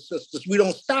 brothers and sisters, we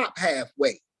don't stop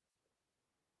halfway.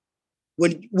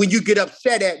 When you get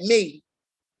upset at me,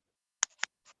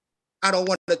 I don't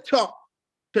want to talk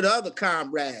to the other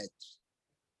comrades.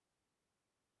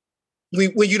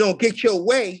 When you don't get your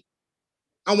way,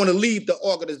 I want to leave the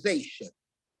organization.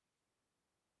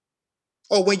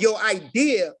 Or when your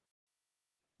idea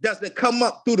doesn't come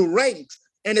up through the ranks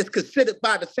and is considered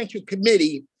by the Central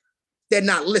Committee, they're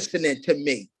not listening to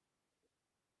me.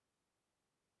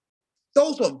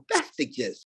 Those are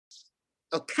vestiges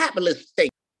of capitalist thinking,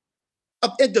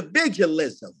 of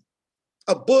individualism,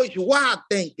 of bourgeois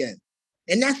thinking.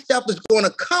 And that stuff is going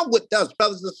to come with us,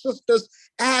 brothers and sisters,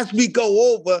 as we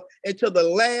go over into the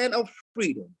land of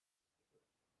freedom.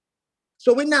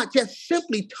 So we're not just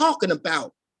simply talking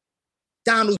about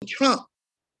Donald Trump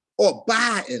or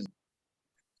Biden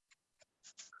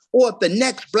or the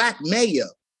next Black mayor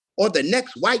or the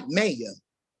next white mayor.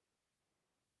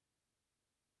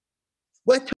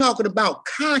 We're talking about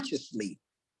consciously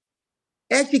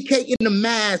educating the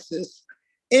masses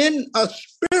in a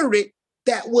spirit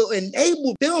that will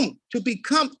enable them to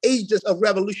become agents of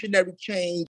revolutionary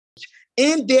change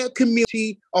in their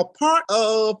community, or part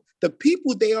of the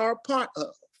people they are a part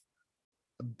of,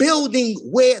 building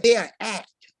where they're at,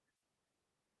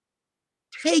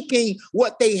 taking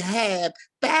what they have,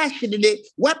 fashioning it,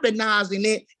 weaponizing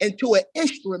it into an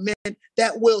instrument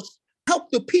that will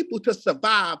help the people to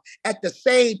survive, at the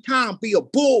same time be a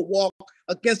bulwark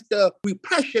against the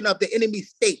repression of the enemy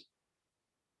state.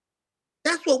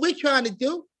 That's what we're trying to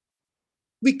do.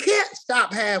 We can't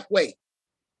stop halfway.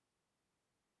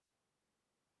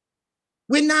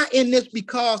 We're not in this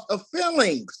because of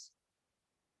feelings,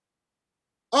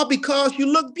 or because you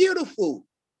look beautiful,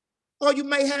 or you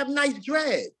may have nice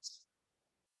dreads,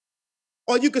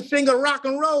 or you could sing a rock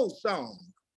and roll song.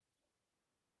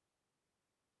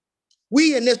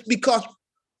 We in this because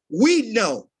we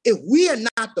know if we are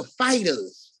not the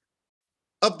fighters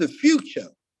of the future,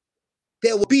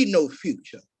 there will be no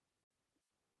future.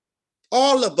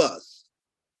 All of us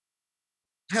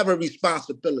have a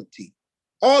responsibility.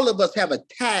 All of us have a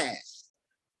task,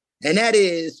 and that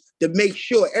is to make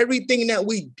sure everything that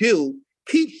we do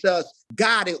keeps us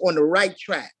guided on the right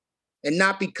track and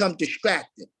not become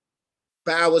distracted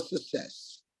by our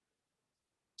success.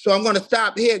 So I'm going to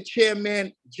stop here,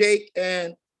 Chairman Jake,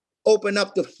 and open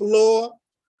up the floor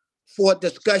for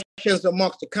discussions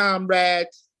amongst the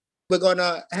comrades. We're going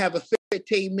to have a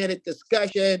 15-minute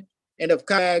discussion, and if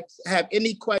comrades have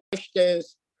any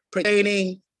questions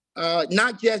pertaining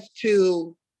not just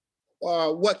to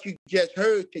what you just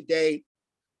heard today,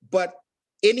 but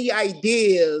any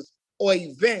ideas or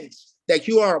events that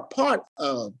you are a part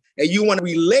of, and you want to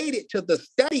relate it to the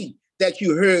study that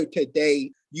you heard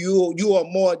today, you are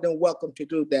more than welcome to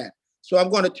do that. So I'm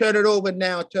going to turn it over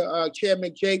now to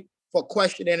Chairman Jake for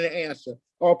question and an answer.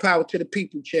 All power to the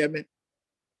people, Chairman.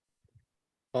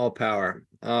 All power.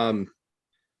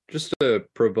 Just to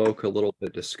provoke a little bit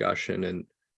of discussion and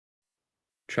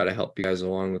try to help you guys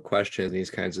along with questions and these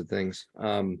kinds of things.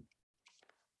 It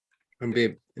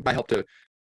might help to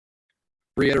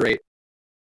reiterate.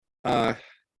 I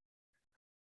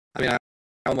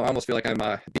almost feel like I'm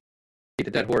beat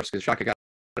the dead horse because Shaka got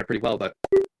it pretty well, but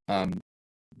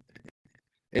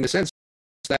in the sense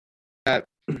that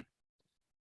the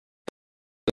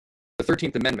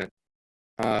 13th Amendment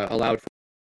allowed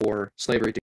for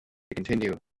slavery to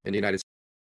continue in the United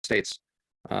States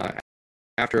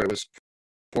after it was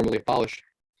formally abolished.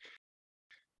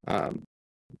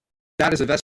 That is a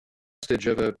vestige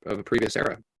of a previous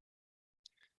era.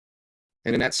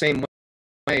 And in that same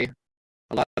way,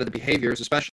 a lot of the behaviors,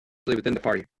 especially within the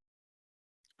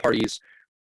parties,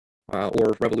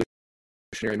 or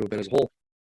revolutionary movement as a whole,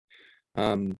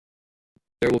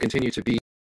 there will continue to be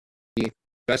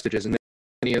vestiges, and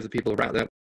many of the people around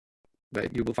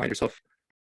that you will find yourself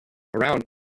around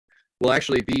will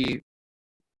actually be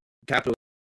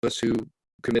capitalists who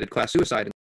committed class suicide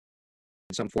in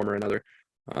some form or another,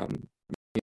 or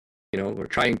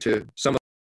some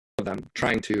of them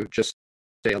trying to just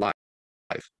stay alive.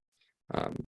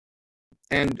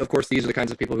 And of course, these are the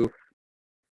kinds of people who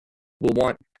will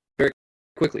want very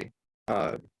quickly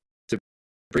to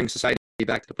bring society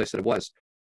back to the place that it was.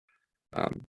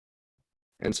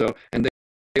 And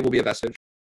they will be a vestige,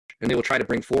 and they will try to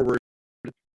bring forward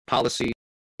policy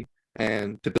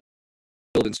and to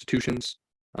build institutions,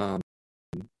 to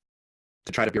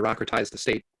try to bureaucratize the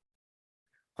state,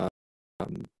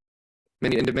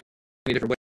 many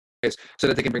different ways, so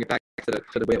that they can bring it back to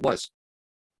the way it was.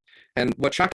 And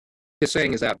what Shaka is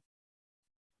saying is that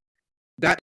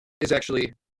is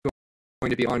actually going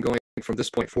to be ongoing from this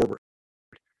point forward.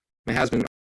 It has been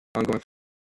ongoing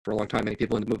for a long time. Many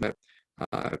people in the movement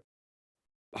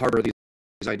harbor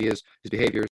these ideas, these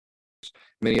behaviors.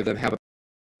 Many of them have a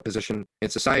position in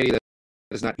society that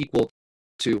is not equal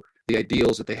to the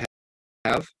ideals that they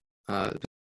have, the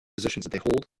positions that they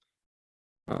hold.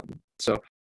 So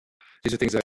these are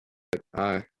things that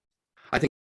I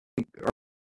think are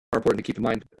important to keep in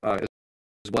mind as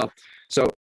well. So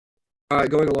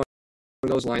going along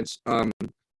those lines,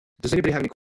 does anybody have any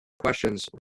questions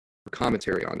or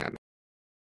commentary on that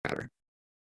matter?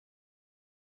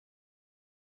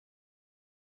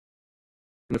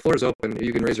 And the floor is open.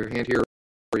 You can raise your hand here,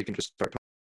 or you can just start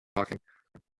talking.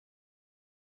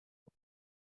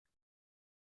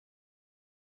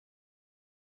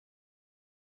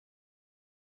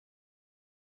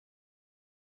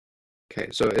 Okay,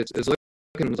 so it's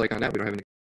looking like on that we don't have any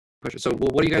questions. So, well,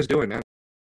 what are you guys doing, man?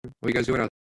 What are you guys doing out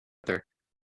there?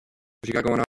 What you got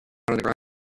going on the ground?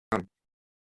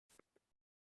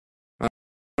 I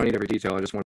don't need every detail. I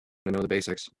just want to know the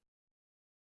basics.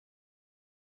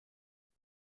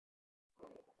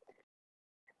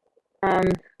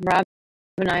 Rob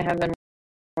and I have been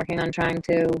working on trying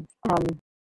to, I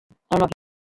don't know if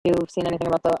you've seen anything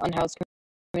about the unhoused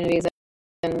communities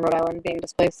in Rhode Island being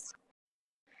displaced.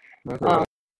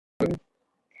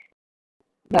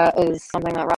 That is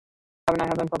something that Rob and I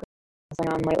have been focusing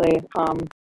on lately.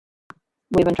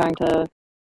 We've been trying to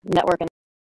network, and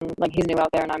like, he's new out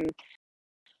there, and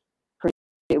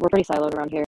we're pretty siloed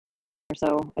around here.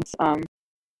 So it's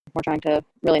we're trying to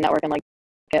really network and like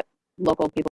get local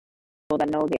people that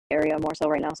know the area more so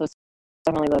right now. So it's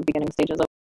definitely the beginning stages of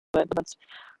it, but that's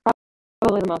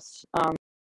probably the most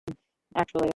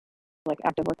actually like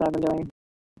active work that I've been doing,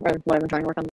 or what I've been trying to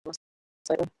work on most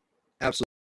lately.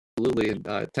 Absolutely, and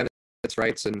tenants'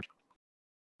 rights, and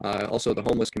also the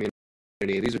homeless community.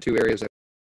 These are two areas that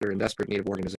are in desperate need of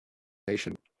organization.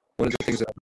 One of the things that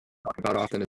I talk about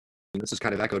often, and this is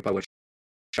kind of echoed by what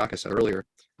Shaka said earlier,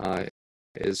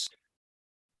 is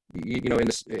in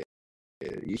this,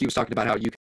 he was talking about how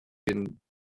you can,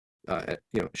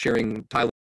 sharing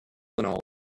Tylenol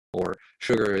or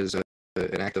sugar is an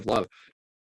act of love.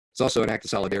 It's also an act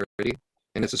of solidarity,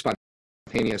 and it's a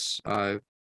spontaneous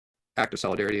act of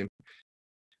solidarity. And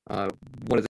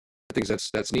one of the things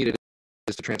that's needed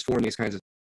is to transform these kinds of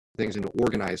things into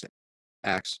organized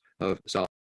acts of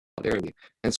solidarity.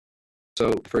 And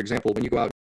so, for example, when you go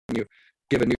out and you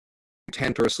give a new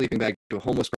tent or a sleeping bag to a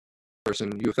homeless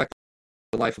person, you affect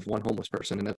the life of one homeless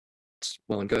person, and that's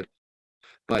well and good.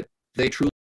 But they truly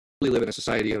live in a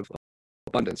society of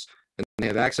abundance, and they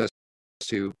have access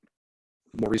to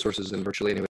more resources than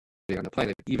virtually anybody on the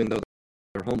planet, even though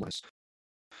they're homeless.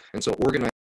 And so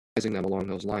organizing them along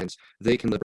those lines, they can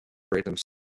liberate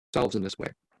themselves in this way.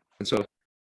 And so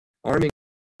arming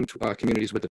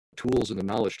communities with the tools and the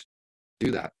knowledge to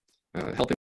do that,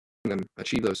 helping them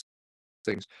achieve those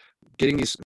things, getting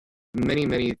these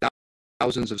many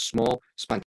thousands of small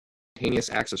spontaneous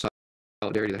acts of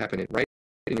solidarity that happen right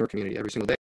in your community every single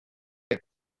day,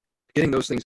 getting those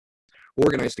things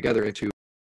organized together into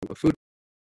a food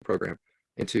program,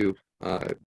 into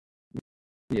a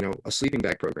sleeping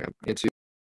bag program, into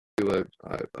a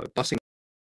busing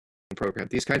program.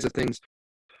 These kinds of things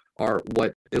are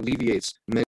what alleviates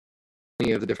many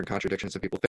of the different contradictions that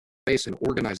people face and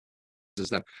organizes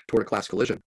them toward a class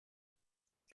collision.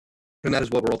 And that is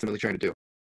what we're ultimately trying to do.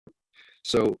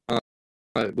 So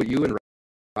what you and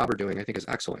Rob are doing, I think, is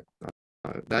excellent.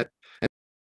 And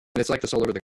it's like this all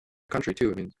over the country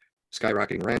too. I mean,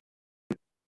 skyrocketing rent,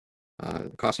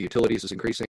 the cost of utilities is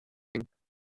increasing.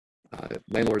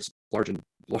 Landlords large and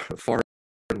far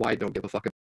and wide don't give a fuck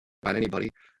about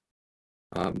anybody.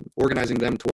 Organizing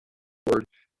them toward,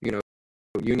 you know,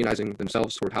 unionizing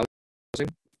themselves toward housing.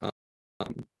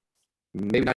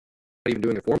 Maybe not even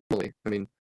doing it formally. I mean,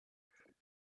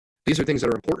 these are things that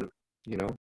are important, you know.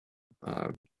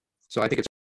 So I think it's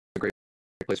a great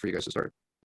place for you guys to start.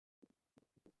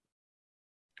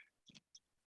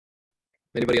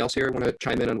 Anybody else here want to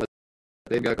chime in on what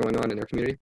they've got going on in their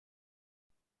community?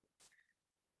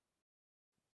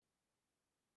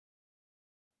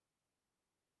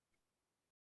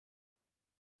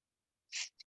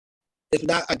 If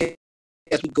not, I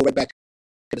guess we go right back to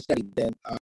the study then.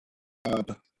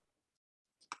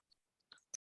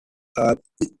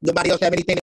 Nobody else have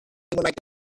anything they would like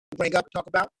to bring up, talk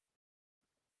about?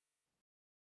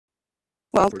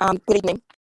 Well, good evening.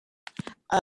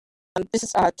 This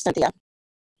is Cynthia.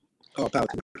 Oh, power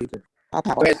to the people.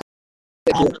 Power. Go ahead.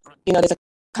 You know, there's a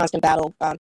constant battle,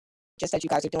 just as you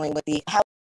guys are doing with the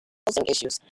housing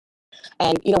issues.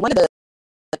 And, you know, one of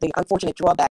the unfortunate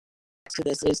drawbacks to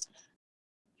this is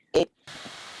it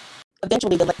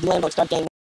eventually the landlords start ganging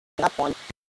up on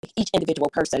each individual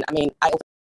person. I mean, I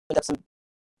opened up some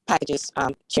packages,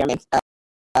 Chairman.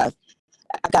 I've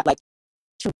got like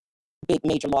 2 big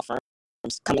major law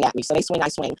firms coming at me. So they swing, I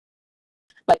swing.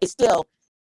 But it's still,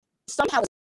 somehow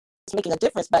it's making a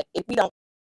difference. But if we don't,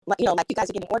 you know, like you guys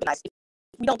are getting organized,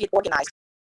 if we don't get organized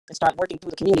and start working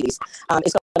through the communities,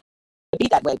 it's going to be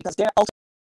that way, because their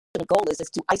ultimate goal is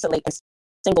to isolate and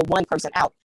single one person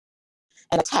out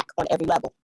and attack on every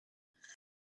level.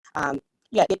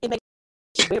 Yeah, it makes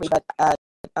it weary, but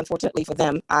unfortunately for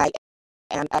them, I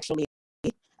am actually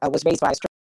was raised by a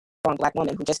strong Black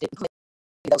woman who just didn't play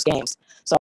those games.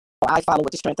 So I follow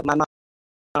with the strength of my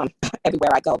mom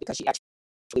everywhere I go, because she actually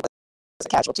was a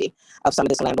casualty of some of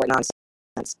this landlord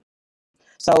nonsense.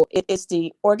 So it is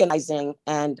the organizing,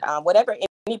 and whatever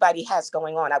anybody has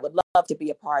going on, I would love to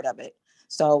be a part of it.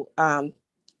 So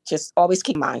just always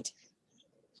keep in mind.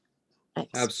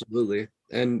 Thanks. Absolutely.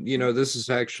 And, you know, this is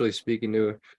actually speaking to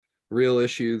a real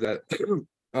issue that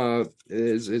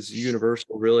is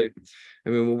universal, really. I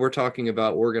mean, when we're talking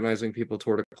about organizing people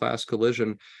toward a class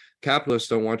collision, capitalists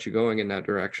don't want you going in that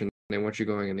direction. They want you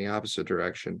going in the opposite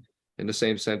direction, in the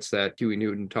same sense that Huey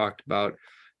Newton talked about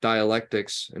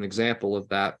dialectics, an example of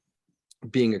that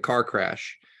being a car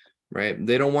crash, right?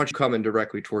 They don't want you coming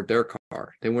directly toward their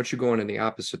car. They want you going in the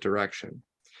opposite direction.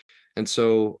 And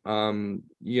so,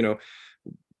 you know,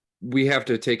 we have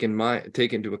to take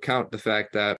into account the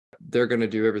fact that they're going to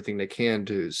do everything they can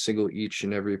to single each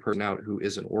and every person out who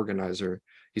is an organizer.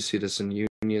 You see this in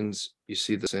unions. You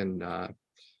see this in,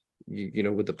 you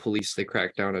know, with the police. They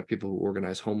crack down at people who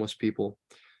organize homeless people.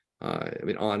 I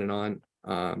mean, on and on.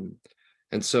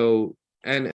 And so,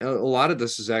 and a lot of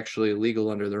this is actually illegal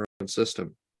under their own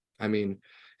system. I mean,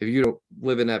 if you don't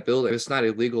live in that building, it's not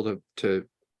illegal to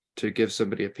give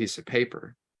somebody a piece of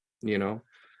paper, you know.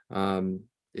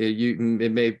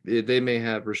 They may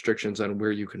have restrictions on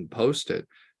where you can post it,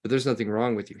 but there's nothing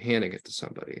wrong with you handing it to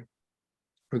somebody.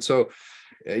 And so,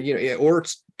 you know, or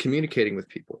it's communicating with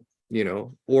people, you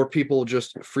know, or people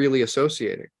just freely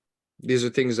associating. These are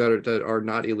things that are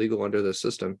not illegal under the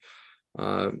system.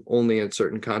 Only in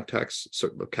certain contexts,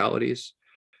 certain localities,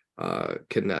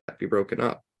 can that be broken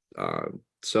up.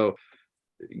 So,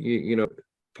 you know,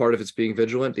 part of it's being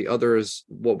vigilant. The other is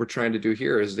what we're trying to do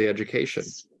here is the education.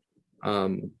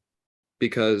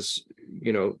 Because,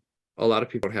 you know, a lot of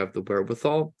people don't have the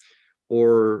wherewithal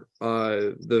or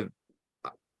I'd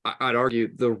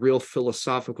argue the real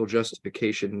philosophical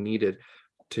justification needed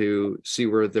to see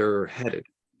where they're headed,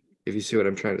 if you see what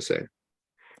I'm trying to say.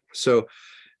 So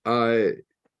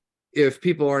if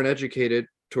people aren't educated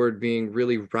toward being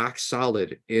really rock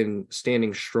solid in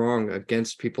standing strong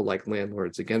against people like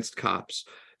landlords, against cops,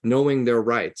 knowing their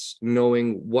rights,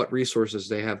 knowing what resources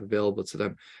they have available to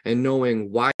them, and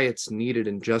knowing why it's needed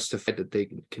and justified that they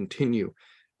can continue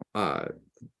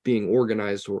being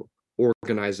organized or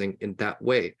organizing in that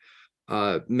way,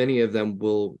 many of them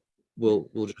will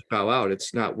just bow out.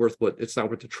 It's not worth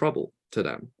the trouble to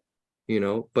them, you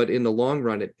know. But in the long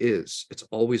run, it's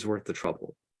always worth the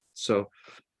trouble. So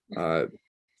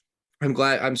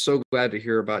I'm so glad to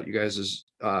hear about you guys'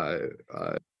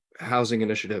 housing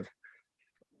initiative.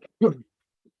 Do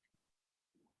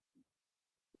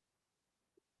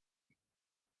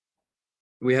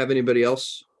we have anybody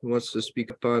else who wants to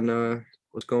speak up on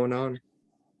what's going on?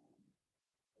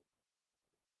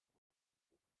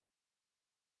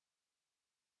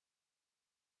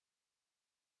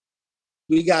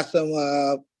 We got some,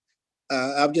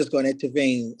 I'm just going to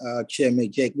intervene,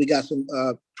 Chairman Jake. We got some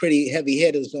pretty heavy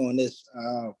hitters on this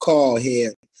call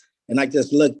here. and I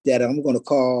just looked at it. I'm going to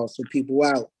call some people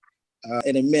out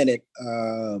in a minute,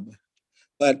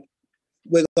 but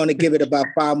we're going to give it about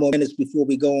 5 more minutes before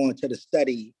we go on to the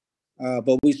study.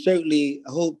 But we certainly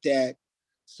hope that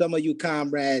some of you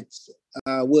comrades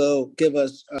will give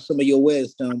us some of your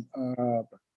wisdom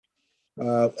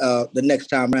the next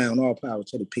time around. All power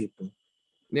to the people.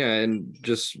 Yeah, and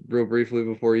just real briefly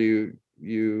before you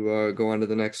go on to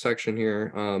the next section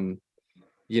here,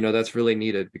 that's really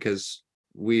needed, because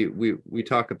we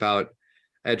talk about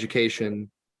education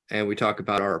and we talk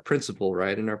about our principle,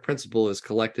 right? And our principle is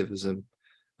collectivism.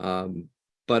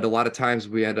 But a lot of times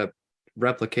we end up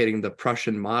replicating the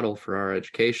Prussian model for our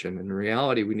education. In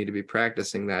reality, we need to be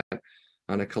practicing that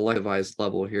on a collectivized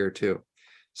level here too.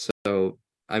 So,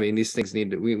 I mean, these things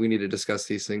we need to discuss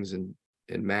these things in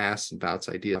mass and bounce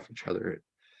ideas off each other,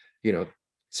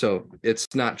 so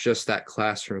it's not just that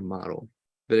classroom model.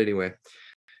 But anyway,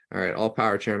 all right, all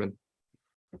power, Chairman.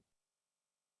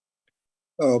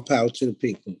 All power to the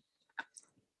people.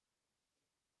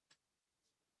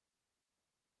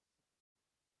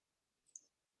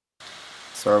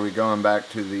 So are we going back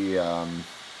to the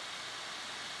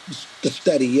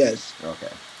study? Yes. Okay.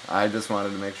 I just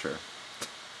wanted to make sure.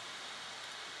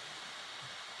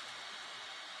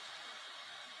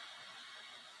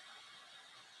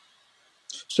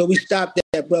 So we stopped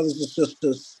there, brothers and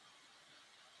sisters.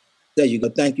 There you go.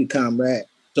 Thank you, comrade.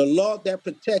 The law that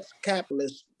protects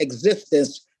capitalist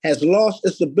existence has lost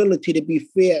its ability to be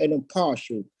fair and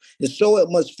impartial, and so it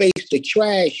must face the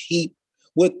trash heap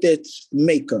with its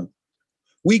maker.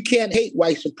 We can't hate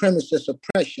white supremacist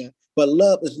oppression, but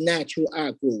love is natural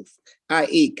outgrowth,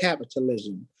 i.e.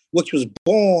 capitalism, which was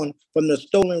born from the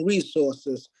stolen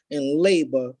resources and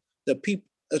labor,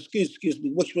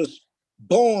 which was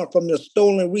born from the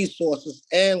stolen resources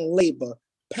and labor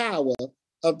power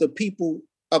of the people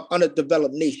of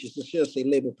underdeveloped nations. It should say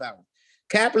labor power.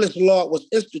 Capitalist law was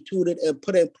instituted and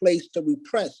put in place to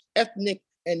repress ethnic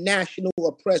and national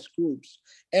oppressed groups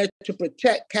and to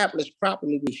protect capitalist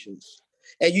property nations.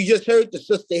 And you just heard the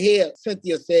sister here,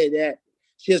 Cynthia, say that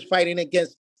she is fighting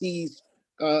against these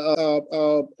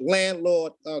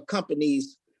landlord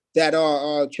companies that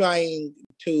are trying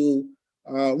to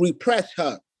repress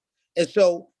her. And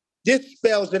so this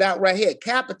spells it out right here.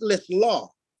 Capitalist law.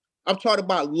 I'm talking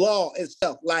about law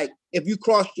itself. Like if you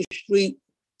cross the street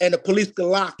and the police can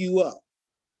lock you up,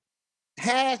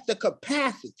 has the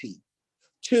capacity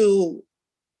to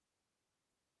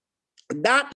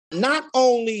not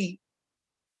only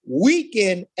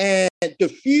weaken and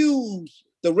diffuse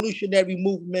the revolutionary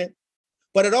movement,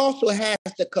 but it also has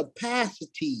the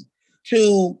capacity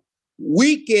to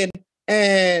weaken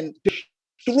and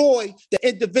destroy the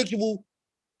individual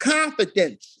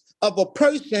confidence of a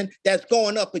person that's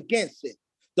going up against it.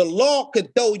 The law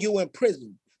could throw you in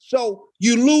prison. So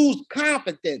you lose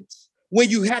confidence when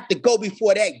you have to go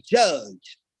before that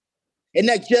judge. And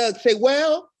that judge say,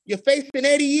 well, you're facing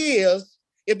 80 years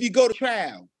if you go to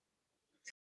trial.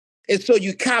 And so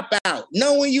you cop out,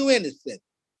 knowing you're innocent.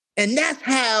 And that's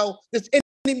how this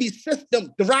enemy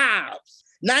system thrives.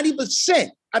 90%,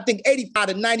 I think 85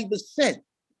 to 90%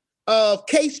 of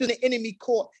cases in the enemy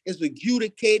court is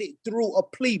adjudicated through a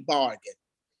plea bargain.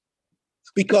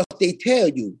 Because they tell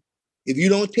you, if you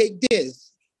don't take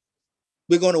this,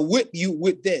 we're going to whip you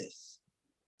with this.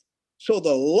 So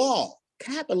the law,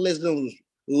 capitalism's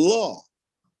law,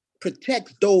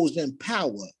 protects those in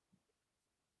power.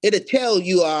 It'll tell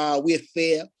you we're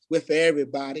fair, we're for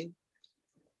everybody.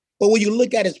 But when you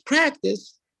look at its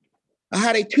practice,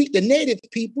 how they treat the native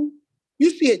people,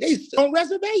 you see it, they on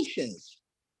reservations.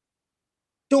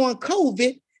 During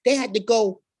COVID, they had to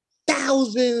go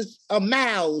thousands of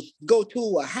miles to go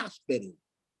to a hospital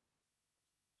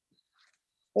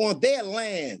on their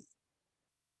land.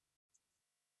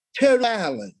 Turtle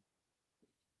Island,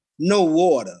 no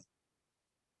water,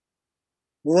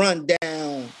 run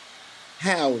down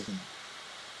housing.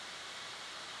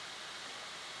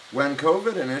 When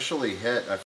COVID initially hit,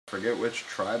 I forget which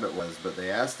tribe it was, but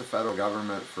they asked the federal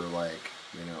government for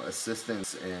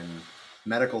assistance in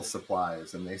medical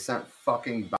supplies, and they sent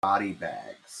fucking body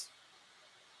bags.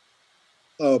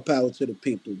 All power to the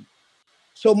people.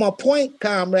 So my point,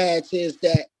 comrades, is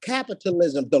that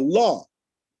capitalism, the law,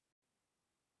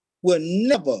 will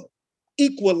never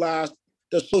equalize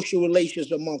the social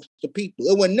relations amongst the people.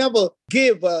 It will never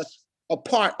give us a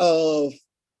part of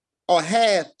or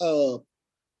half of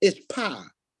its pie.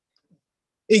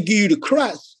 It give you the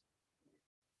crust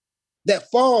that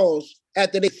falls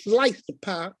after they slice the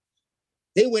pie.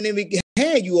 They wouldn't even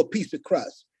hand you a piece of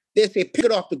crust. They say, pick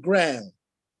it off the ground.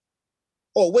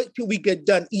 Or wait till we get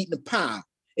done eating the pie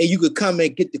and you could come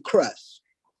and get the crust.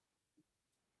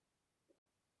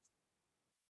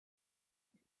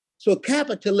 So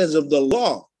capitalism, the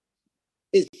law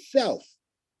itself,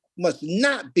 must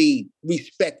not be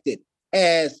respected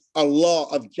as a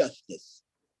law of justice.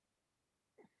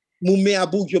 Mumia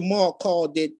Abu-Jamal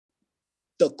called it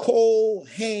the cold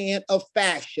hand of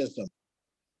fascism.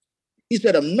 He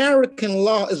said American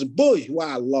law is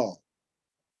bourgeois law.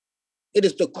 It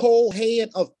is the cold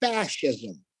hand of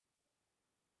fascism.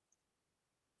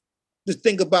 Just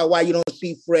think about why you don't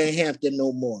see Fred Hampton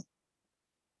no more.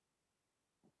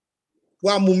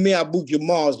 Why Mumia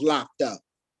Abu-Jamal is locked up.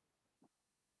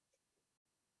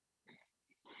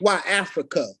 Why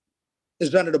Africa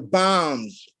is under the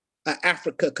bombs of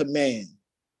Africa Command.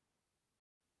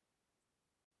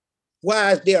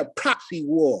 Why is there a proxy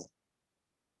war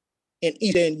in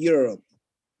Eastern Europe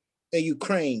and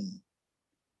Ukraine?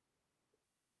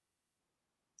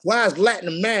 Why is Latin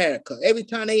America, every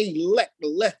time they elect the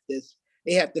leftists,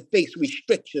 they have to face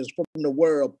restrictions from the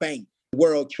World Bank,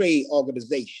 World Trade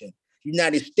Organization?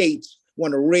 United States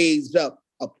want to raise up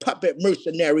a puppet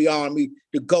mercenary army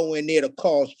to go in there to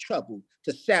cause trouble,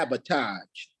 to sabotage.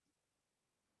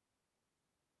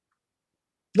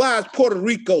 Why is Puerto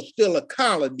Rico still a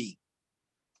colony?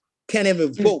 Can't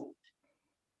even vote.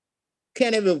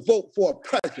 Can't even vote for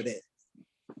a president.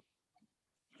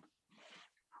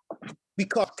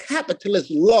 Because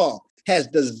capitalist law has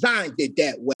designed it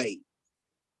that way.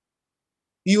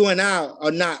 You and I are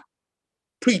not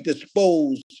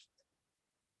predisposed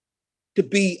to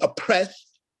be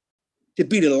oppressed, to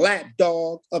be the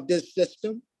lapdog of this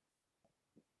system.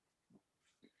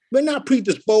 We're not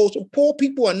predisposed, or poor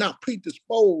people are not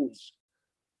predisposed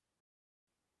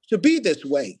to be this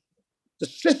way. The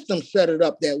system set it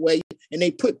up that way, and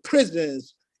they put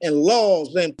prisons and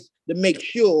laws in to make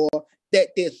sure that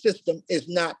their system is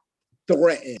not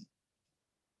threatened.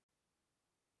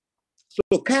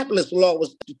 So capitalist law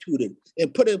was instituted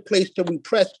and put in place to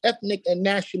repress ethnic and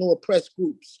national oppressed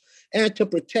groups and to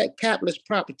protect capitalist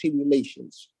property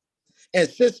relations. And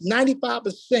since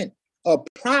 95% of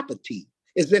property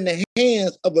is in the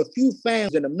hands of a few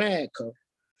families in America,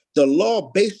 the law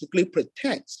basically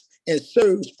protects and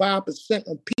serves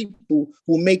 5% of people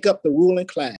who make up the ruling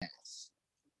class.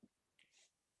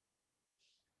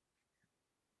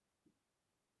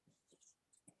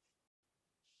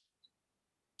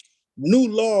 New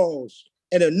laws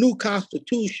and a new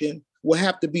constitution will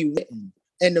have to be written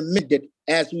and amended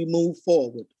as we move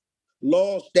forward.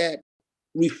 Laws that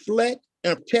reflect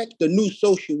and protect the new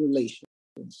social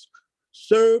relations,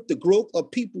 serve the growth of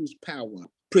people's power,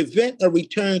 prevent a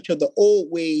return to the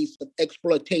old ways of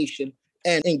exploitation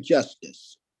and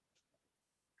injustice.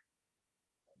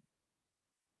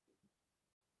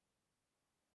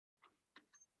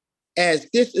 As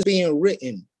this is being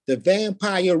written, the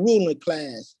vampire ruling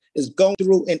class is going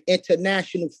through an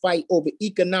international fight over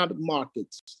economic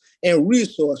markets and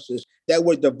resources that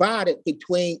were divided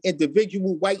between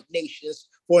individual white nations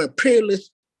for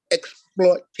imperialist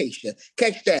exploitation.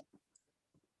 Catch that.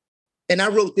 And I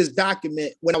wrote this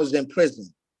document when I was in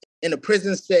prison, in a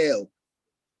prison cell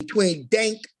between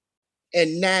dank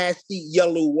and nasty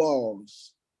yellow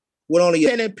walls with only a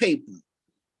pen and paper,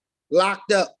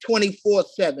 locked up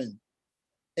 24/7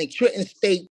 in Trenton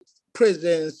State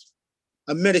Prison's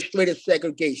administrative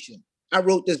segregation. I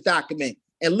wrote this document,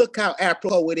 and look how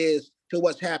apropos it is to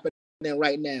what's happening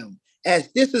right now. As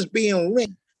this is being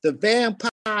written, the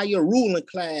vampire ruling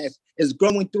class is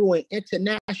going through an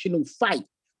international fight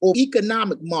over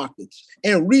economic markets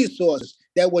and resources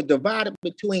that were divided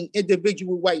between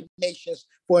individual white nations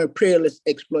for imperialist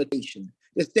exploitation.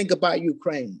 Just think about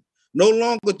Ukraine. No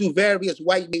longer do various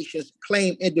white nations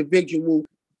claim individual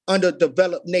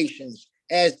underdeveloped nations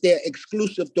as their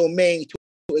exclusive domain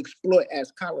to exploit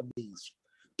as colonies.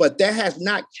 But that has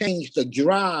not changed the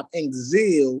drive and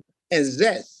zeal and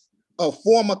zest of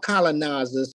former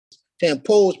colonizers to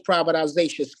impose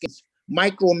privatization schemes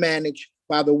micromanaged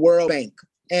by the World Bank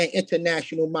and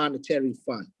International Monetary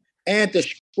Fund. And the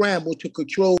scramble to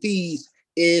control these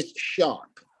is sharp.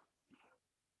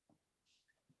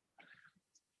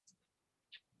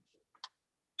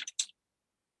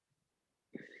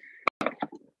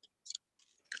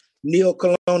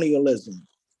 Neocolonialism.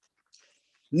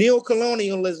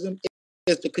 Neocolonialism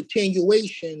is the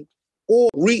continuation or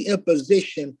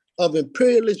reimposition of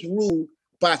imperialist rule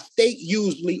by state,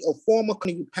 usually a former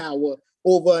colonial power,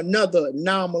 over another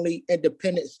nominally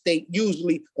independent state,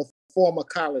 usually a former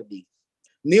colony.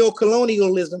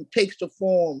 Neocolonialism takes the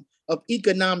form of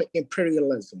economic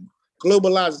imperialism,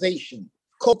 globalization,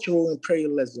 cultural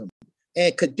imperialism,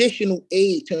 and conditional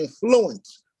aid to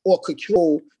influence or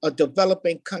control a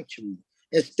developing country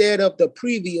instead of the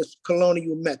previous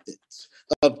colonial methods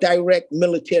of direct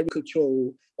military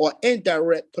control or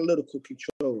indirect political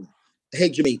control,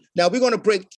 hegemony. Now, we're going to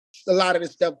break a lot of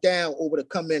this stuff down over the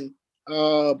coming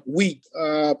week.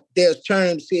 There's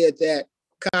terms here that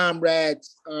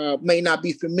comrades may not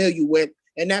be familiar with,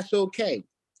 and that's okay.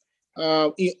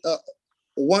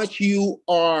 Once you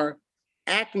are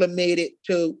acclimated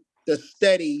to the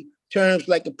study, terms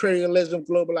like imperialism,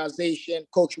 globalization,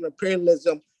 cultural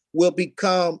imperialism will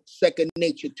become second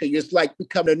nature to you. It's like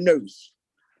becoming a nurse.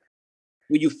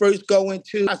 When you first go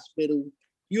into the hospital,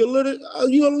 you're a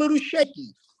little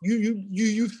shaky.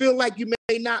 You feel like you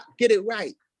may not get it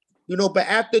right, but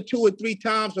after 2 or 3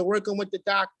 times of working with the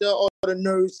doctor or the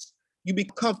nurse, you be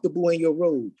comfortable in your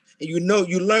role, and you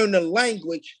learn the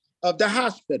language of the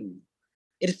hospital.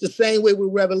 It's the same way with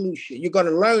revolution. You're going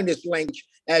to learn this language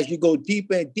as you go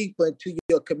deeper and deeper into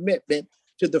your commitment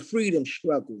to the freedom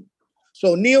struggle.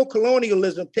 So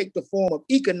neocolonialism takes the form of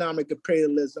economic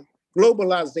imperialism,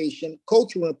 globalization,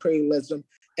 cultural imperialism,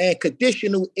 and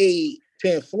conditional aid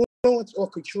to influence or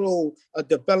control a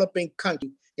developing country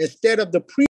instead of the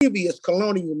previous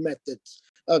colonial methods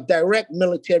of direct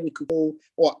military control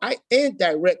or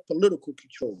indirect political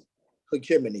control,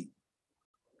 hegemony.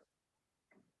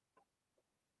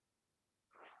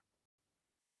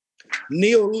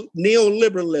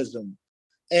 Neoliberalism.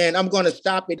 And I'm going to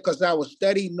stop it because our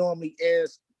study normally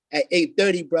ends at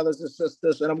 8:30, brothers and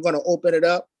sisters, and I'm going to open it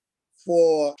up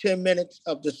for 10 minutes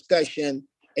of discussion,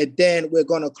 and then we're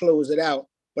going to close it out.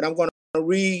 But I'm going to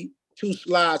read 2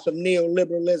 slides from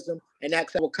neoliberalism and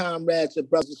ask our comrades and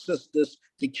brothers and sisters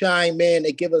to chime in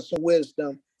and give us some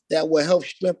wisdom that will help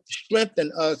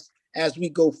strengthen us as we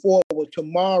go forward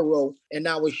tomorrow in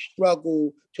our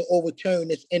struggle to overturn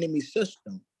this enemy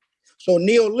system. So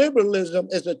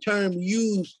neoliberalism is a term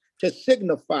used to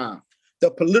signify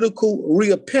the political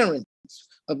reappearance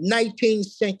of 19th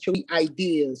century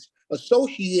ideas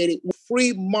associated with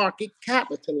free market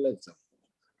capitalism.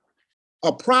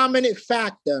 A prominent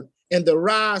factor in the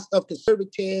rise of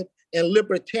conservative and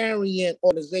libertarian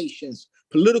organizations,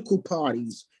 political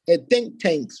parties, and think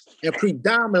tanks, and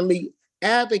predominantly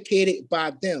advocated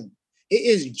by them. It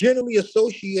is generally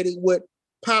associated with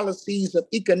policies of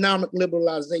economic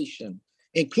liberalization,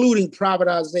 including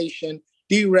privatization,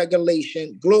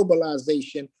 deregulation,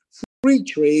 globalization, free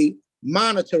trade,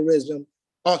 monetarism,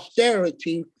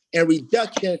 austerity, and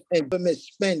reduction in government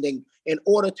spending in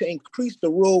order to increase the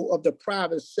role of the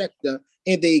private sector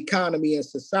in the economy and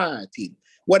society.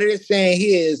 What it is saying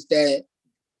here is that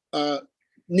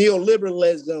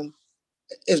neoliberalism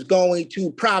is going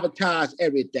to privatize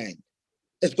everything.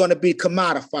 It's going to be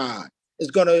commodified.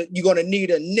 You're going to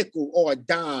need a nickel or a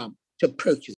dime to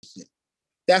purchase it.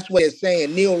 That's what it's saying.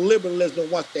 Neoliberalism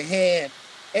wants to hand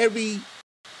every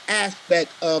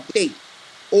aspect of state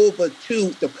over to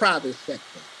the private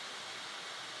sector.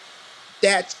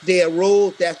 That's their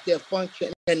role, that's their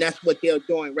function, and that's what they're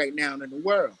doing right now in the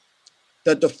world.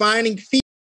 The defining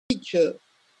feature of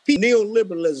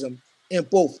neoliberalism in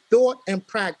both thought and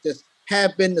practice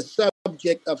have been the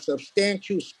subject of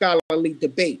substantial scholarly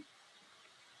debate.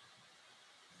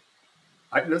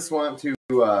 I just want to,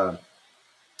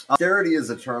 austerity is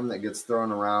a term that gets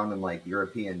thrown around in like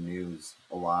European news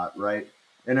a lot, right?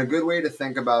 And a good way to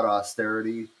think about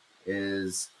austerity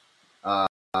is the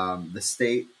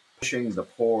state pushing the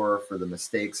poor for the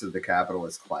mistakes of the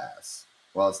capitalist class.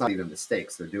 Well, it's not even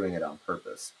mistakes, they're doing it on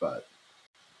purpose, but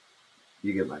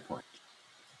you get my point.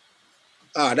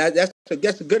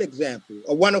 That's a good example,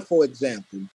 a wonderful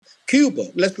example.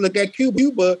 Cuba, let's look at Cuba.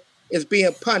 Cuba is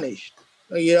being punished.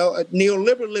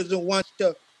 Neoliberalism wants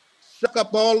to suck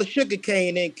up all the sugar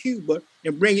cane in Cuba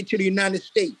and bring it to the United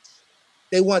States.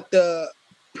 They want the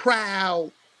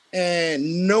proud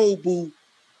and noble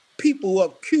people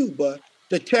of Cuba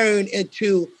to turn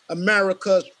into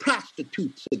America's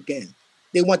prostitutes again.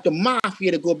 They want the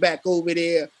mafia to go back over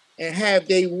there and have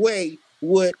their way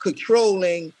with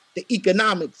controlling the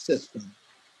economic system.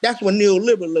 That's what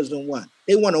neoliberalism wants.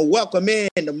 They want to welcome in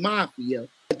the mafia,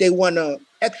 but they want to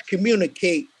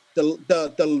excommunicate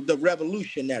the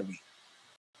revolutionary.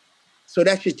 So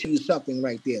that should tell you something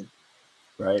right there.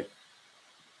 Right.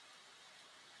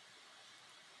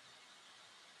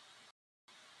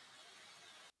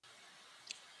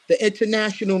 The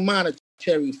International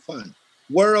Monetary Fund,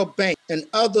 World Bank, and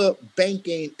other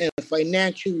banking and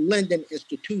financial lending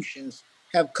institutions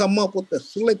have come up with a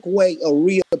slick way of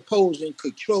reimposing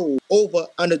control over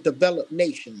underdeveloped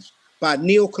nations by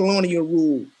neocolonial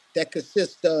rule that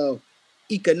consists of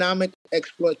economic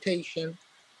exploitation,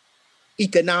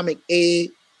 economic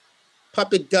aid,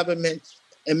 puppet governments,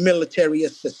 and military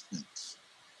assistance.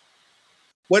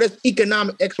 What is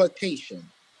economic exploitation?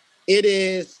 It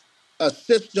is a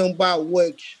system by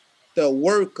which the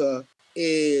worker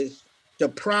is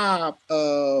deprived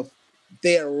of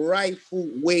their rightful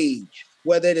wage,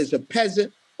 whether it is a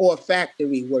peasant or a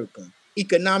factory worker.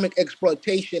 Economic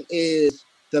exploitation is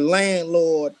the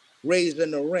landlord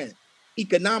raising the rent.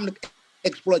 Economic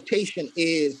exploitation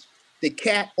is the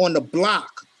cat on the block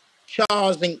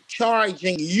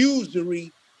charging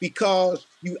usury because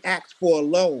you asked for a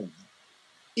loan.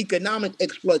 Economic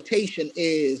exploitation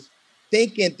is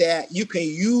thinking that you can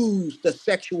use the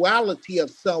sexuality of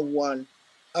someone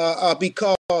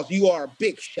because you are a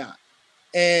big shot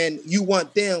and you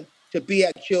want them to be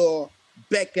at your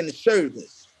beck and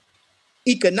service.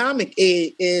 Economic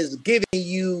aid is giving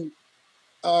you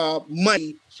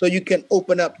money so you can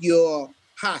open up your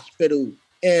hospital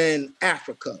in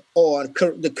Africa or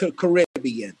the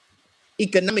Caribbean.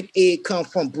 Economic aid comes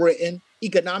from Britain.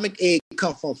 Economic aid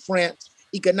comes from France.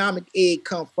 Economic aid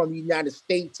comes from the United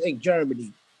States and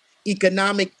Germany.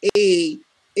 Economic aid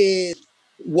is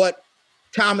what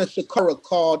Thomas Sakura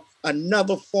called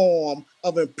another form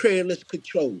of imperialist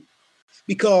control,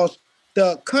 because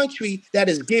the country that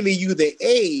is giving you the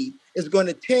aid is going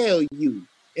to tell you,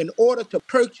 in order to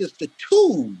purchase the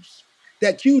tools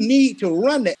that you need to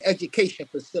run the education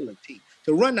facility,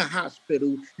 to run the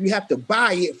hospital, you have to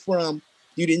buy it from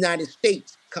the United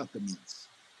States companies.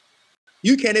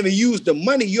 You can't even use the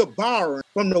money you're borrowing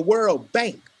from the World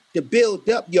Bank to build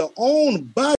up your own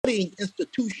budding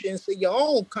institutions in your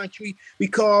own country,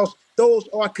 because those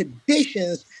are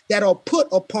conditions that are put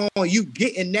upon you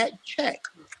getting that check.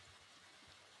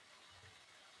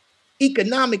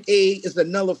 Economic aid is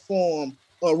another form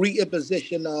or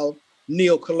reimposition of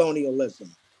neocolonialism.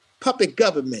 Puppet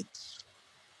governments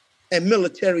and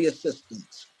military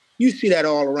assistance. You see that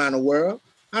all around the world.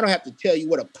 I don't have to tell you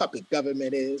what a puppet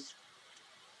government is.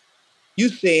 You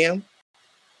see them.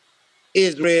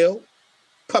 Israel,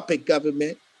 puppet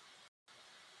government.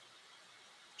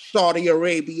 Saudi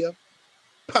Arabia,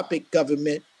 puppet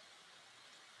government.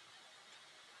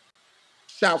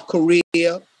 South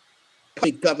Korea,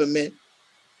 puppet government.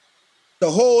 The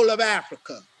whole of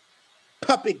Africa,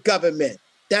 puppet government.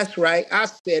 That's right, I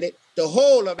said it. The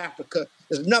whole of Africa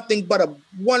is nothing but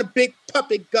one big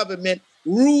puppet government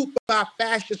ruled by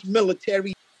fascist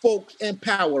military folks in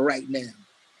power right now.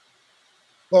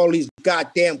 All these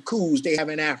goddamn coups they have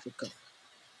in Africa.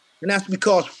 And that's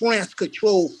because France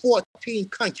controlled 14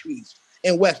 countries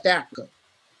in West Africa.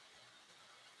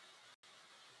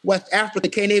 West Africa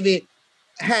can't even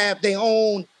have their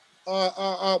own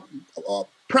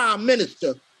prime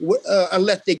minister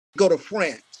unless they go to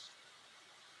France.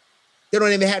 They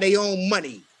don't even have their own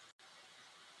money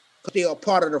because they are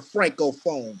part of the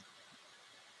Francophone.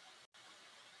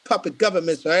 Puppet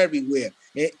governments are everywhere.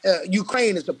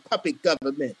 Ukraine is a puppet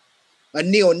government, a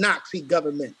neo-Nazi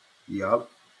government. Yup.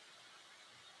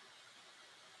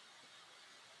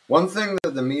 One thing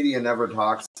that the media never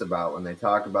talks about when they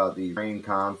talk about the Ukraine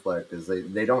conflict is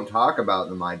they don't talk about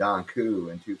the Maidan coup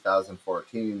in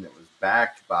 2014 that was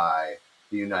backed by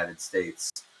the United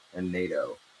States and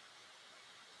NATO.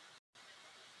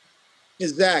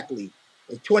 Exactly.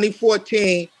 In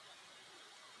 2014,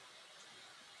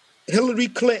 Hillary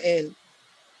Clinton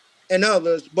and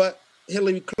others, but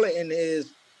Hillary Clinton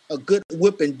is a good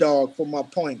whipping dog for my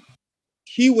point.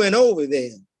 She went over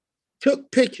there, took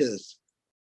pictures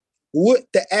with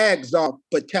the Azov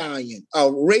Battalion, a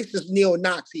racist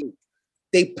neo-Nazi.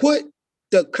 They put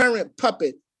the current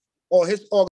puppet or his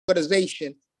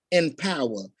organization in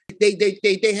power.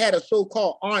 They had a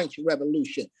so-called Orange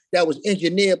Revolution that was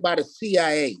engineered by the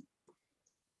CIA.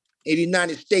 In the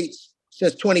United States,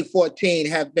 since 2014,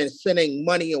 have been sending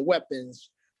money and weapons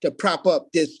to prop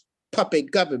up this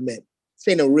puppet government.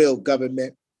 This ain't a real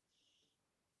government.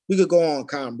 We could go on,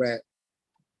 comrade.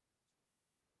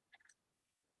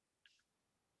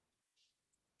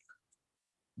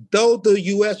 Though the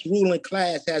U.S. ruling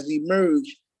class has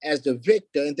emerged as the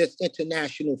victor in this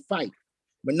international fight,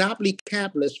 monopoly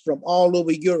capitalists from all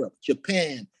over Europe,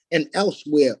 Japan, and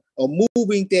elsewhere are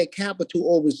moving their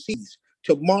capital overseas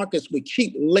to markets with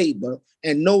cheap labor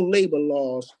and no labor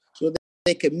laws so that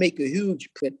they can make a huge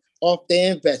profit off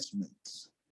their investments.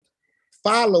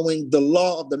 Following the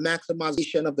law of the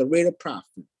maximization of the rate of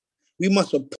profit, we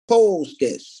must oppose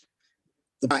this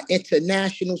by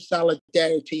international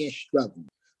solidarity and struggle,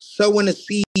 sowing the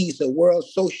seeds of world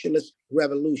socialist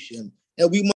revolution.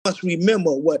 And we must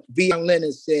remember what V.R.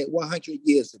 Lenin said 100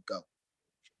 years ago.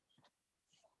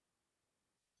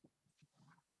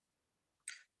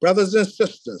 Brothers and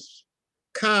sisters,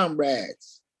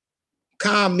 comrades,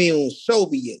 communes,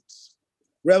 Soviets,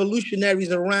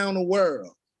 revolutionaries around the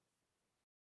world,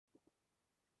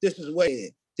 this is what it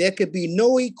is. there could be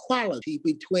no equality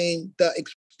between the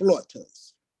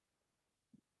exploiters.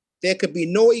 There could be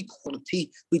no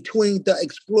equality between the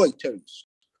exploiters,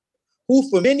 who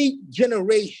for many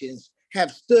generations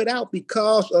have stood out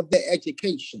because of their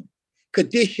education,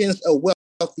 conditions of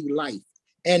wealthy life,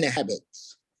 and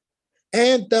habits,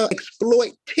 and the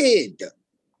exploited,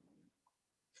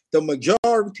 the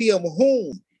majority of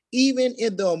whom, even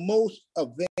in the most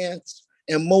advanced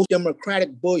and most democratic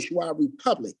bourgeois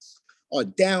republics, are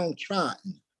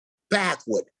downtrodden,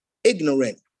 backward,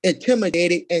 ignorant,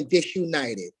 intimidated, and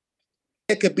disunited.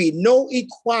 There could be no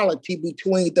equality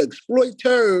between the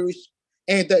exploiters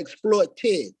and the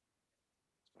exploited.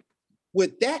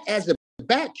 With that as a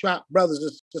backdrop, brothers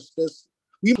and sisters,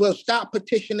 we will stop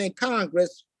petitioning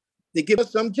Congress to give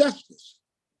us some justice.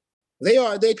 They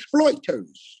are the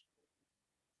exploiters.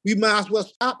 We might as well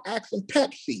stop asking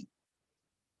Pepsi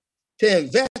to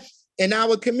invest in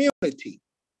our community.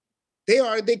 They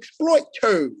are the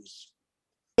exploiters.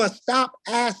 We must stop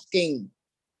asking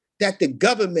that the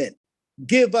government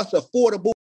give us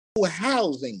affordable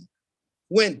housing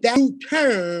when that new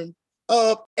term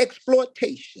of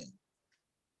exploitation.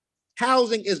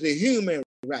 Housing is a human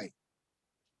right.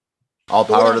 All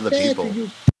power to the people.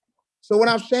 So what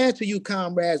I'm saying to you,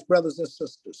 comrades, brothers and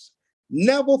sisters,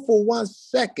 never for 1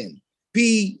 second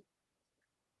be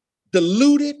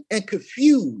deluded and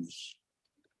confused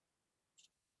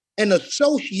and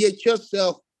associate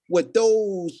yourself with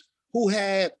those who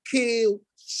have killed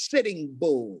Sitting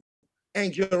Bull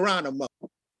and Geronimo,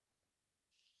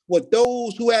 with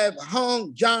those who have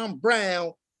hung John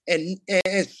Brown and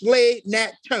slayed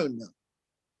Nat Turner.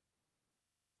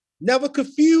 Never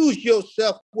confuse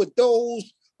yourself with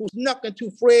those who snuck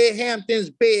into Fred Hampton's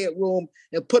bedroom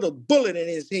and put a bullet in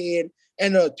his head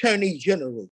and the attorney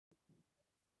general.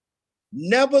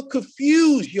 Never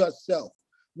confuse yourself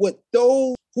with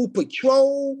those who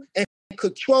patrol and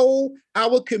control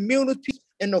our communities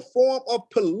in the form of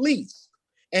police,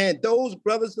 and those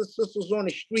brothers and sisters on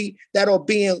the street that are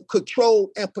being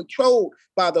controlled and patrolled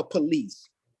by the police.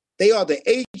 They are the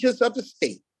agents of the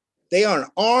state. They are an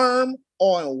arm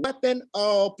or a weapon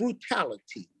of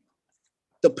brutality.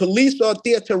 The police are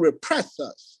there to repress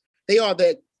us. They are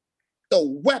the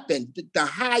weapon, the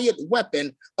hired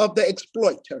weapon of the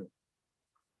exploiter.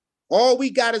 All we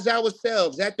got is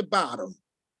ourselves at the bottom.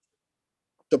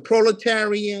 The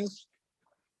proletarians,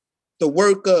 the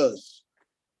workers,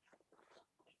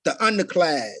 the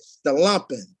underclass, the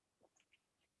lumpen.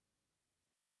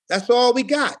 That's all we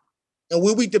got. And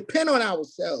when we depend on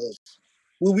ourselves,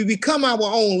 when we become our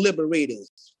own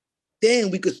liberators,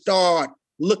 then we could start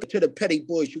looking to the petty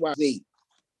bourgeoisie.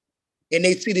 And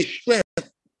they see the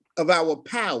strength of our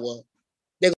power,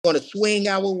 they're going to swing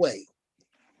our way.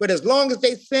 But as long as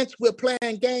they sense we're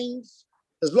playing games,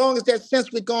 as long as they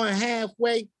sense we're going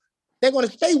halfway, they're going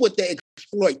to stay with the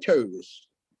exploiters,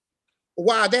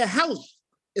 while their house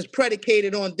is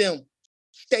predicated on them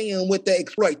staying with the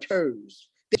exploiters.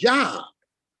 Their job,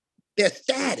 their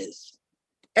status,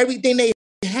 everything they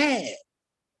had.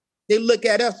 They look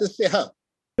at us and say,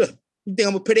 you think I'm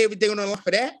going to put everything on the line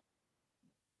for that?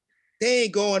 They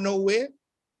ain't going nowhere.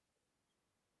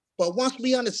 But once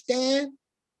we understand,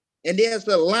 and there's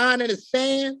a line in the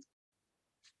sand,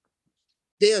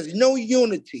 there's no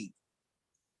unity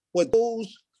with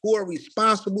those who are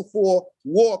responsible for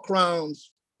war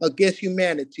crimes against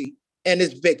humanity and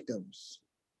its victims.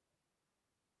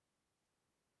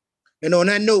 And on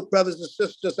that note, brothers and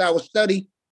sisters, our study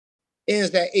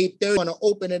ends at 8:30. I'm going to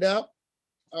open it up,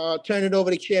 turn it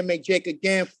over to Chairman Jake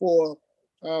again for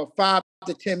 5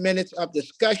 to 10 minutes of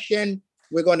discussion.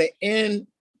 We're going to end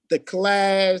the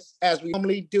class as we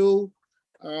normally do,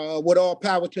 with all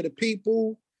power to the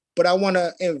people. But I want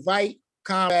to invite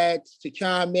comrades to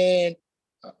chime in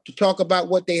to talk about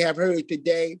what they have heard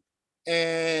today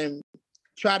and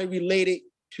try to relate it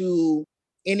to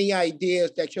any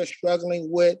ideas that you're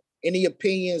struggling with, any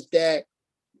opinions that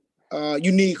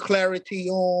you need clarity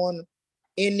on,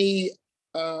 any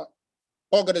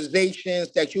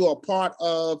organizations that you are part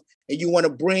of and you want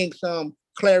to bring some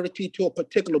clarity to a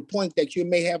particular point that you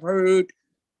may have heard.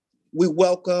 We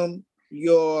welcome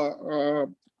your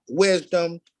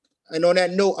wisdom. And on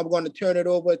that note, I'm going to turn it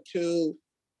over to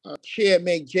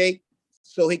Chairman Jake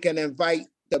so he can invite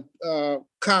the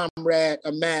comrade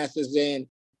masses in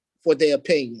for their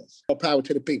opinions. All power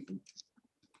to the people.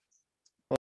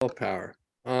 All power.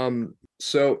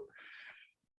 So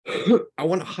I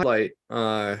want to highlight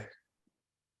an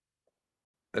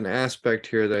aspect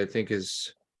here that I think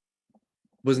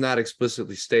was not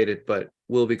explicitly stated, but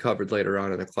will be covered later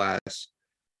on in the class.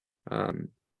 And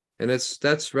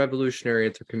that's revolutionary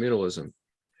intercommunalism.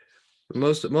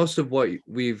 most of what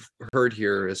we've heard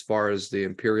here, as far as the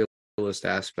imperialist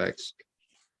aspects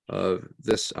of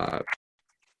this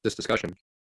this discussion,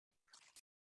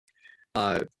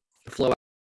 flow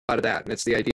out of that, and it's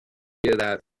the idea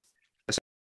that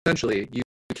essentially you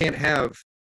can't have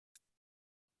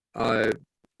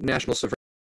national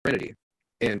sovereignty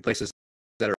in places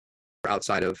that are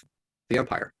outside of the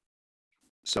empire.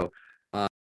 So,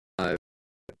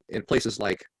 in places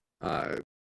like Ghana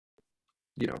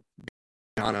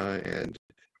and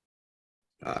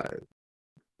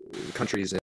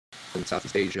countries in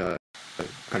Southeast Asia,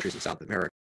 countries in South America,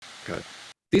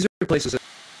 these are places that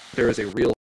there is a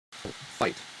real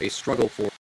fight, a struggle for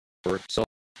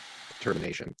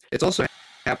self-determination. It's also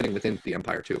happening within the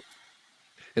empire too,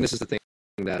 and this is the thing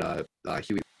that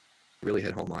Huey really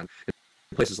hit home on. In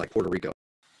places like Puerto Rico,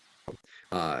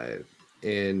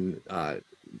 in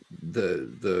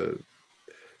the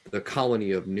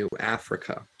colony of New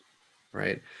Africa,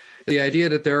 right? The idea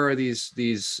that there are these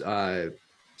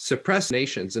suppressed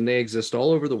nations, and they exist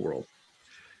all over the world,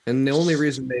 and the only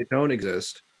reason they don't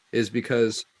exist is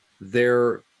because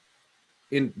they're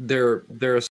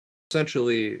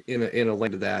essentially in a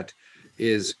land that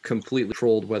is completely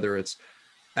controlled, whether it's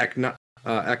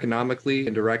economically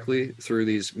and directly through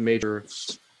these major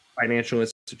financial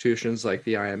institutions like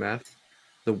the IMF,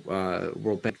 the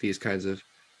World Bank, these kinds of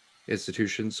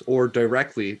institutions, or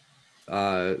directly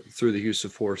through the use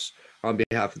of force on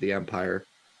behalf of the empire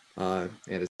and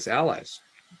its allies.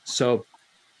 So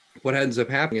what ends up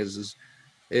happening is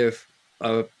if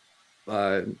a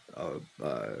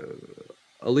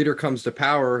leader comes to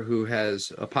power who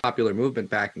has a popular movement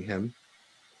backing him,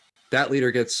 that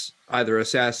leader gets either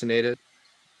assassinated,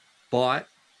 bought,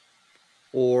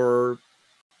 or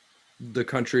the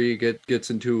country gets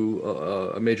into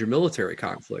a major military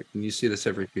conflict, and you see this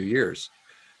every few years.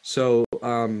 So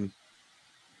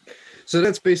so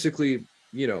that's basically,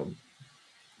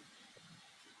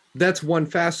 that's one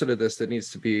facet of this that needs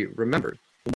to be remembered.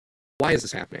 Why is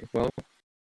this happening? Well,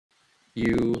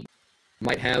 you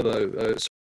might have a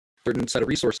certain set of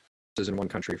resources in one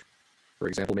country. For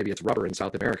example, maybe it's rubber in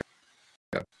South America.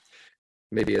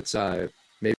 Maybe it's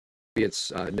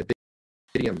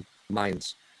nibitium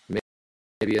mines.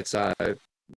 Maybe it's what's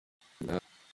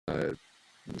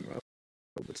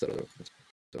that other?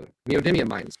 Neodymium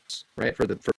mines, right? For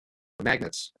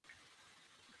magnets,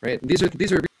 right? These are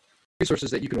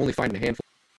resources that you can only find in a handful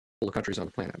of countries on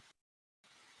the planet,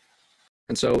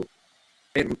 and so,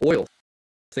 and oil,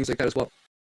 things like that as well.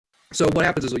 So what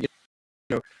happens is,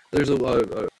 there's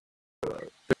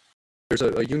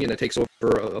a union that takes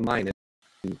over a mine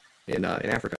in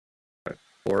Africa,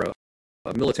 or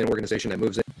a militant organization that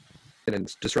moves in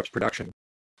and disrupts production.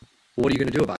 Well, what are you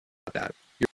going to do about that?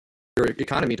 Your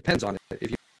economy depends on it.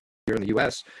 If you're in the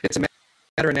U.S., it's a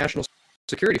matter of national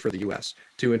security for the U.S.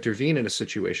 to intervene in a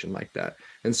situation like that.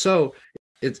 And so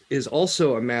it is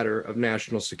also a matter of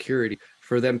national security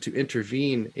for them to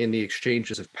intervene in the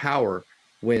exchanges of power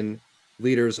when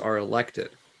leaders are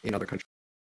elected in other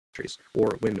countries,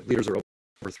 or when leaders are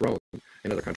overthrown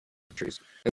in other countries.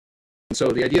 And so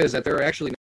the idea is that there are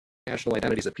actually national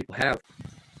identities that people have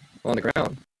on the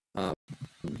ground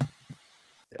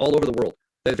all over the world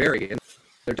that vary, and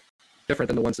they're different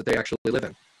than the ones that they actually live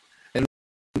in. And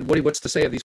what's to say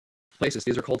of these places?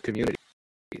 These are called communities.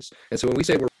 And so when we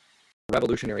say we're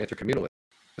revolutionary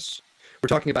intercommunalists, we're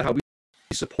talking about how we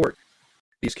support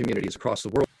these communities across the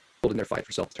world in their fight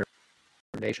for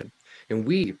self-determination. And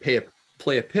we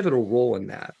play a pivotal role in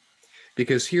that,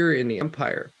 because here in the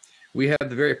empire, we have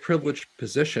the very privileged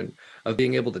position of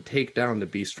being able to take down the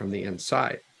beast from the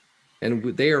inside.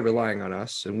 And they are relying on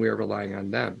us, and we are relying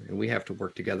on them, and we have to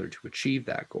work together to achieve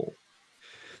that goal.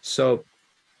 So,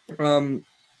 and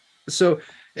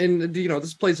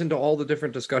this plays into all the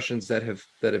different discussions that have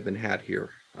been had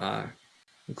here,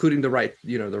 including the right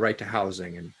to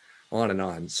housing and on and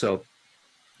on. So,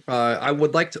 I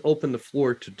would like to open the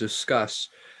floor to discuss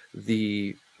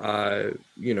the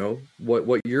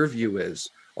what your view is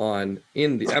on,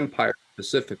 in the empire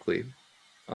specifically,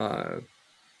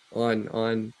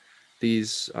 on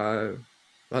these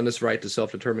on this right to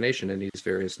self-determination in these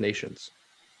various nations.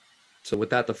 So with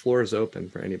that, the floor is open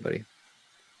for anybody.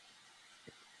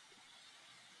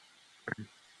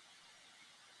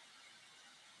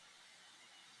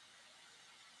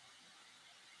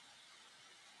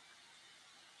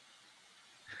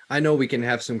 I know we can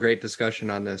have some great discussion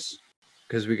on this,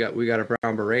 because we got a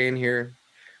brown beret in here,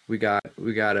 we got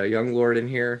a young lord in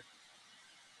here,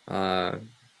 we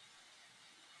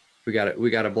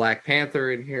got a Black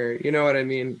Panther in here. You know what I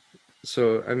mean?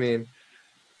 So I mean,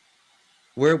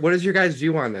 what is your guys'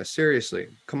 view on this? Seriously,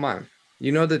 come on,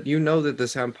 You know that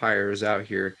this empire is out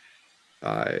here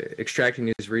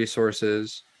extracting these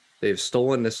resources. They've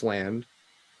stolen this land.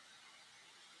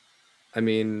 I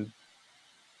mean,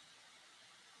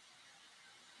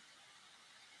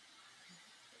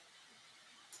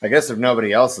 I guess if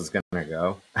nobody else is going to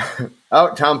go.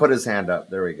 Oh, Tom put his hand up.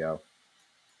 There we go.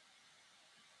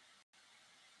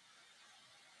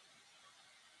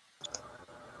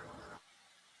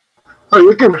 Oh,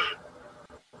 you can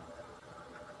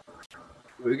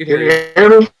we can can hear you you.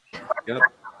 hear me? Yep.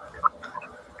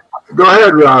 Go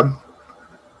ahead, Rob.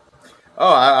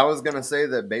 Oh, I was going to say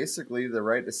that basically the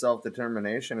right to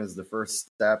self-determination is the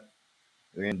first step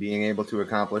in being able to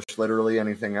accomplish literally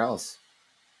anything else.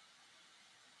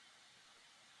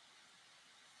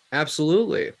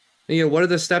 Absolutely. You know, what are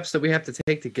the steps that we have to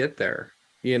take to get there?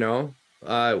 You know,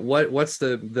 what's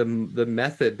the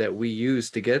method that we use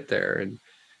to get there? And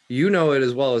you know it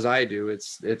as well as I do.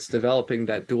 It's developing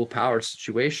that dual power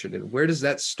situation. And where does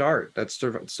that start? That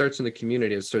starts in the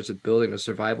community. It starts with building a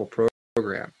survival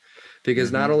program,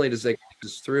 because not only does that get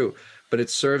us through, but it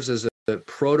serves as a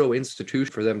proto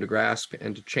institution for them to grasp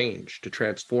and to change, to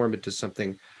transform into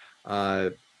something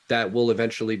that will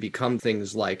eventually become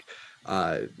things like,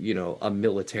 you know, a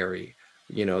military.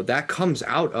 You know, that comes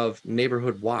out of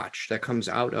neighborhood watch, that comes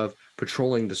out of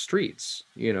patrolling the streets.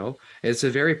 You know, it's a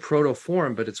very proto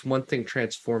form, but it's one thing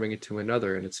transforming into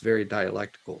another, and it's very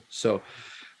dialectical. So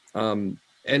and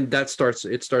it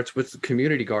starts with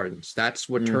community gardens. That's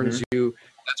what turns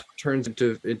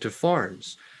into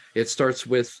farms. It starts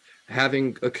with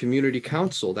having a community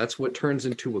council. That's what turns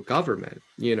into a government,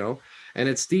 you know. And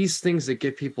it's these things that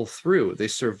get people through. They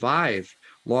survive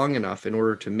long enough in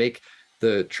order to make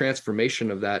the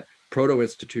transformation of that proto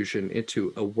institution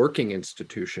into a working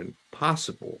institution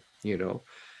possible. You know,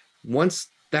 once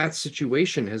that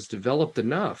situation has developed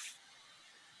enough,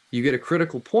 you get a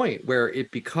critical point where it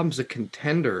becomes a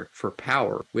contender for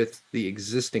power with the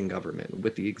existing government,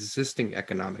 with the existing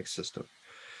economic system.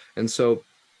 And so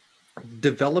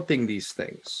developing these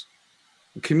things,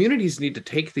 communities need to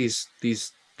take these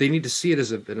they need to see it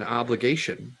as an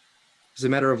obligation, as a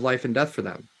matter of life and death for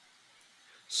them.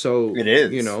 So It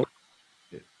is. you know,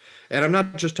 and I'm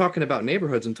not just talking about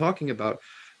neighborhoods. I'm talking about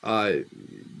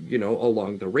you know,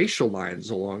 along the racial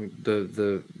lines, along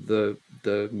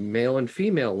the male and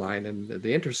female line, and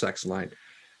the intersex line,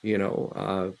 you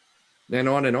know, and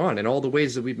on, and all the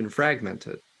ways that we've been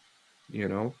fragmented. You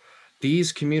know,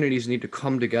 these communities need to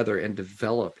come together and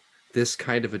develop this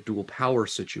kind of a dual power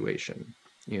situation.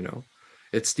 You know,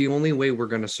 it's the only way we're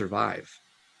going to survive.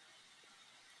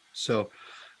 So,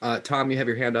 Tom, you have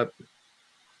your hand up.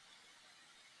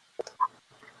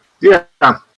 Yeah.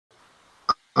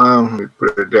 Let me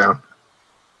put it down.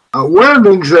 One of the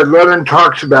things that Lenin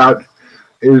talks about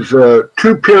is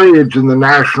two periods in the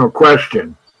national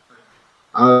question.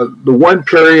 The one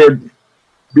period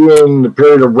being the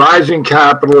period of rising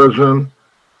capitalism,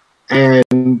 and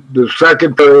the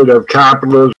second period of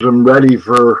capitalism ready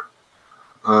for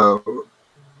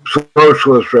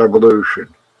socialist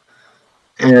revolution.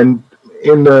 And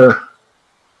in the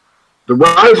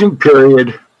rising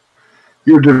period,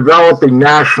 you're developing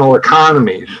national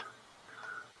economies.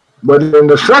 But in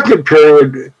the second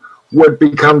period, what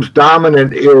becomes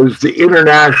dominant is the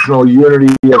international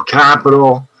unity of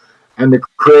capital and the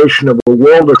creation of a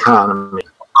world economy.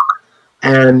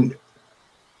 And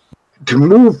to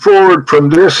move forward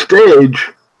from this stage,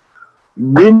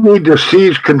 we need to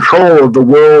seize control of the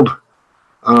world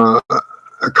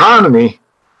economy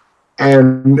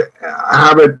and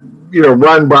have it, you know,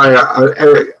 run by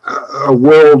a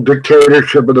world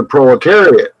dictatorship of the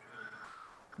proletariat,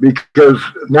 because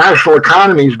national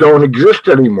economies don't exist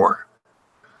anymore.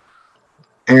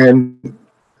 And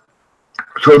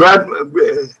so that,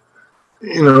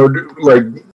 you know, like,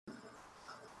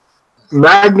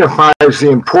 magnifies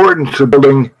the importance of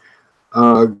building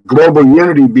global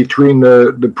unity between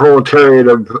the proletariat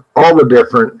of all the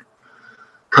different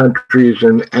countries,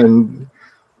 and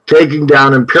taking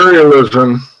down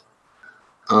imperialism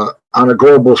on a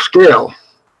global scale.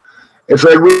 It's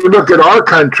like we look at our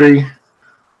country,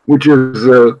 which is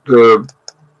the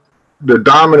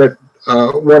dominant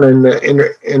one in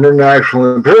the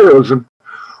international imperialism.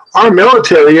 Our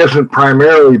military isn't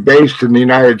primarily based in the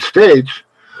United States.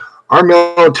 Our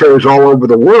military is all over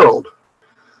the world.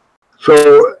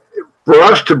 So for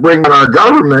us to bring in our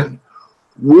government,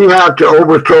 we have to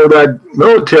overthrow that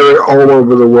military all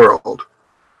over the world.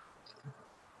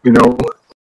 You know,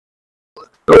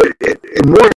 and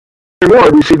more and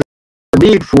more we see the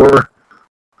need for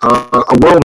a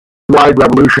worldwide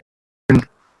revolution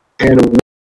and a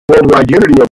worldwide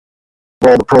unity of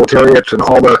all the proletariats and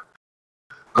all the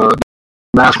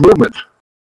mass movements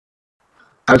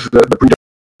as the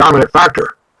predominant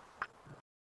factor.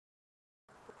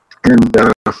 And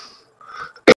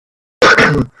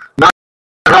not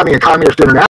having a communist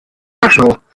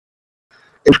international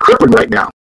is crippling right now,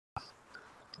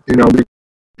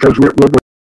 because we're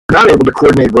not able to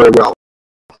coordinate very well.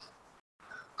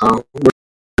 We're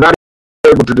not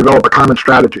able to develop a common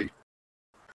strategy.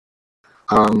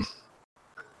 And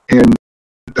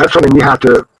that's something we have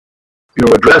to,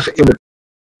 address in the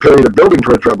period of building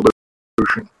towards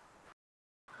revolution.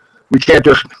 You can't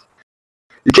just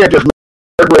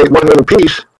liberate one little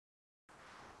piece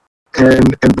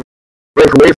and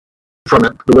break away from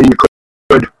it the way you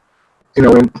could, in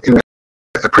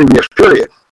a previous period.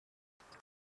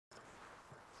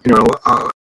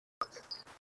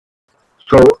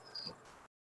 So,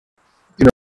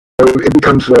 it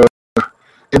becomes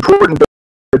important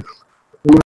that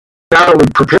we not only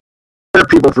prepare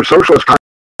people for socialist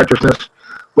consciousness,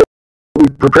 but we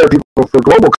prepare people for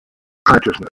global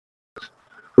consciousness,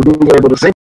 for being able to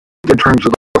think in terms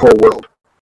of the whole world,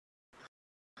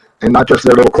 and not just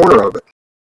their little corner of it.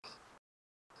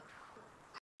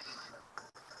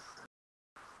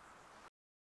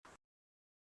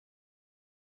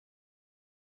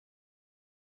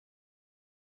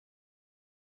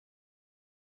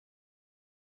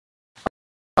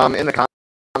 In the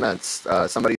comments,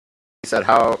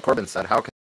 Corbin said, how can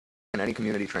any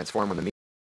community transform when the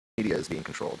media is being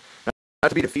controlled? Not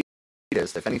to be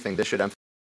defeatist, if anything, this should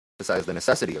emphasize the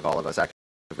necessity of all of us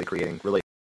actively creating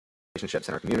relationships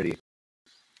in our community.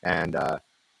 And I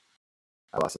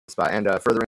lost the spot. And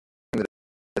furthering the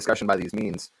discussion by these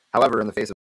means. However, in the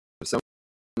face of so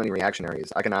many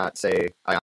reactionaries, I cannot say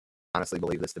I honestly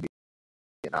believe this to be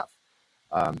enough.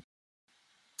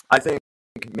 I think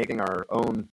making our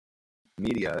own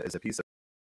media is a piece of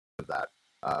that.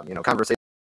 Conversations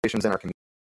in our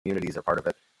communities are part of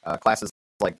it. Classes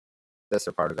like this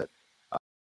are part of it.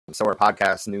 So are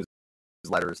podcasts,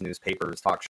 newsletters, newspapers,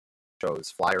 talk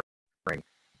shows, flyering.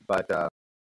 But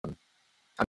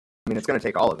it's going to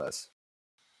take all of us.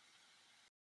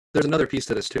 There's another piece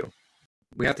to this too.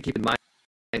 We have to keep in mind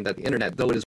that the internet, though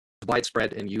it is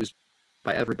widespread and used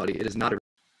by everybody, it is not a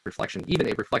reflection, even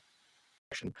a reflection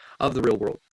of the real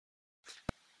world.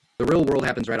 The real world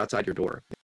happens right outside your door.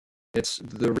 It's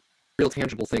the real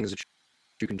tangible things that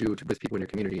you can do with people in your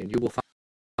community, and you will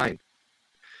find,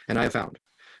 and I have found,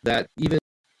 that even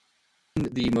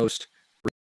the most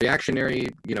reactionary,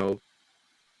 a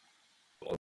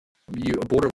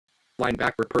borderline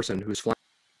backward person who's flying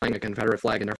a Confederate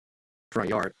flag in their front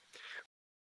yard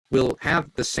will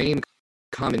have the same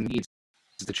common needs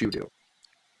that you do.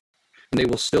 And they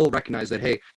will still recognize that,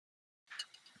 hey,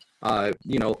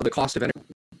 the cost of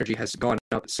energy has gone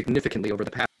up significantly over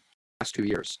the past 2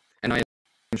 years, and I am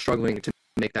struggling to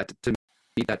meet that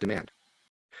demand.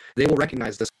 They will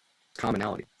recognize this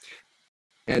commonality.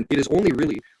 And it is only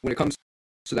really, when it comes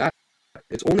to that,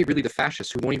 it's only really the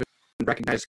fascists who won't even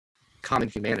recognize common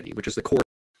humanity, which is the core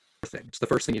thing. It's the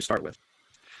first thing you start with.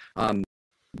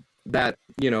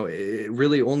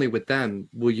 Really only with them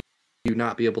will you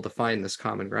not be able to find this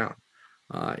common ground.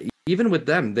 Even with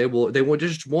them, they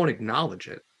just won't acknowledge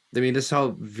it. I mean, this is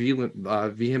how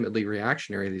vehemently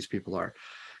reactionary these people are.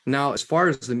 Now, as far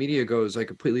as the media goes, I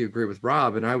completely agree with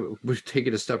Rob, and I would take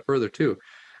it a step further too.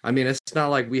 I mean, it's not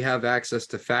like we have access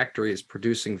to factories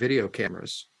producing video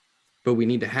cameras, but we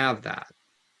need to have that.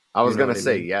 I was going to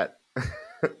say, yet.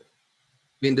 I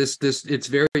mean,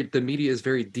 the media is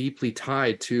very deeply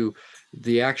tied to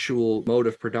the actual mode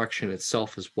of production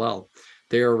itself as well.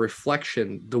 They are a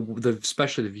reflection,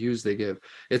 especially the views they give,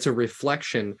 it's a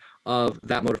reflection of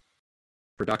that mode of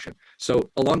production. So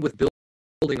along with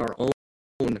building our own,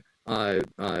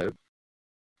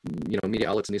 media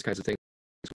outlets and these kinds of things,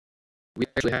 we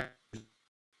actually have,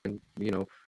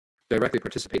 directly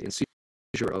participate in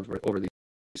seizure over these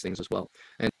things as well.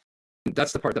 And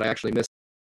that's the part that I actually missed,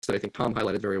 that I think Tom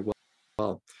highlighted very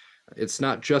well. It's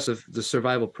not just the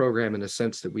survival program in the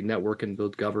sense that we network and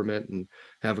build government and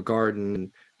have a garden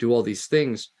and do all these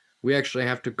things. We actually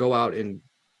have to go out and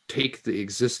take the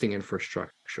existing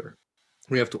infrastructure.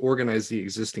 We have to organize the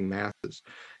existing masses.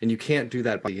 And you can't do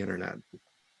that by the internet.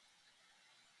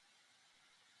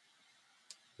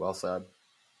 Well said.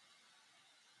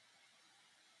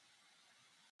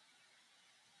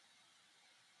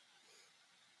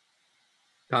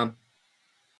 Tom?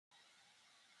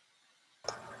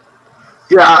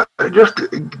 Yeah, just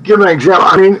to give an example.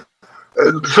 I mean,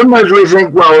 sometimes we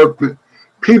think, well,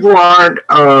 people aren't,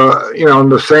 on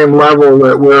the same level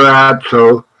that we're at,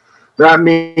 so that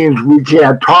means we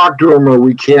can't talk to them or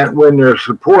we can't win their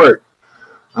support.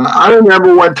 I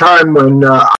remember one time when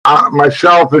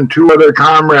myself and two other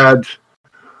comrades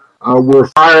were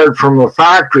fired from a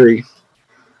factory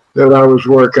that I was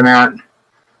working at.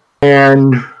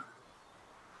 And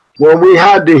when we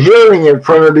had the hearing in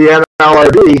front of the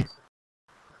NLRB,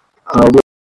 where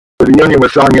the union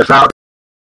was selling us out,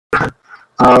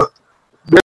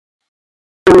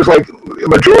 there was like a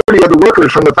majority of the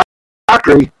workers from the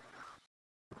factory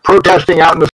protesting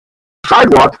out in the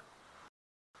sidewalk,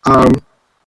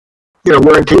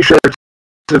 wearing T-shirts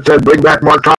that said "Bring back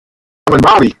Mark, Tom, and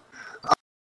Bobby."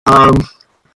 The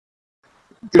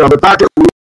fact that we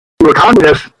were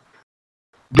communists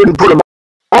didn't put them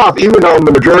off, even though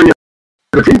the majority of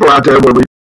the people out there were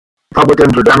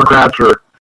Republicans or Democrats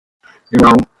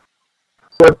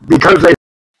but because they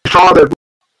saw that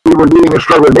we were leading a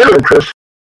struggle in their interests,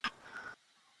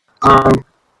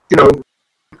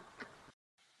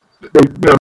 they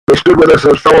stood with us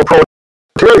as fellow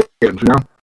proletarians.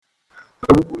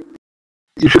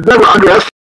 You should never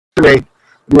underestimate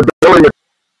the ability of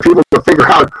people to figure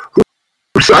out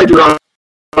whose side you're on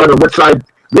or what side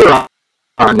they're on.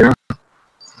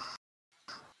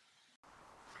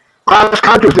 Class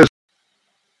consciousness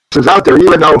is out there,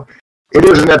 even though it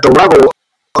isn't at the level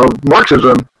of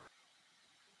Marxism.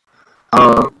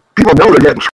 People know they're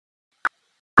getting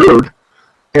screwed,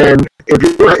 and if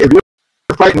you're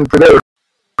fighting for their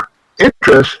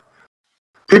interests,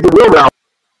 people will rally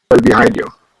behind you.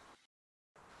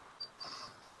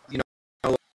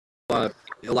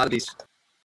 A lot of these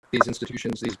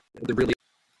institutions, the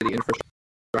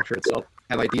infrastructure itself,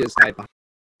 have ideas tied behind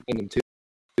them too,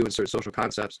 and sort of social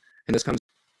concepts, and this comes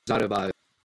out of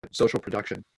social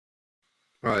production.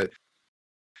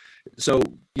 So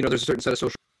there's a certain set of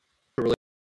social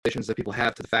relations that people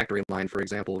have to the factory line, for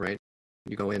example, right?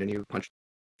 You go in and you punch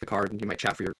the card, and you might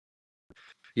chat for and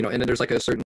then there's like a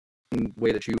certain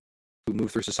way that you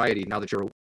move through society now that you're a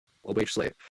wage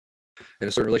slave, and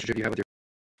a certain relationship you have with your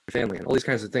family, and all these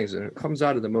kinds of things, and it comes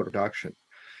out of the mode of production.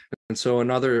 And so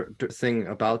another thing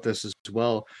about this as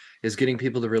well is getting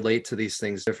people to relate to these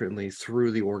things differently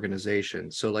through the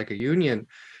organization. So like a union,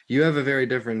 you have a very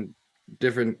different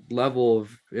level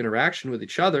of interaction with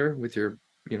each other, with your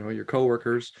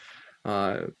coworkers,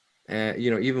 and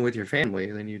even with your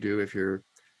family than you do if you're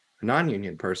a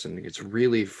non-union person. It's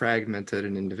really fragmented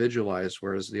and individualized,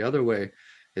 whereas the other way,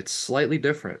 it's slightly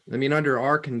different. I mean, under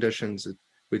our conditions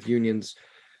with unions,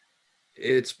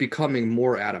 it's becoming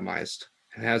more atomized.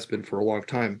 It has been for a long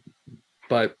time,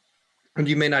 and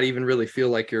you may not even really feel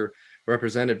like you're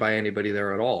represented by anybody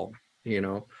there at all,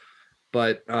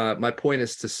 But my point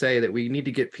is to say that we need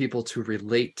to get people to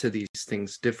relate to these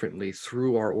things differently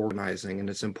through our organizing, and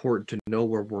it's important to know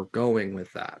where we're going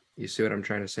with that. You see what I'm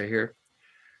trying to say here?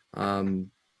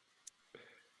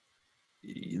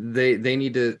 They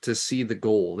need to see the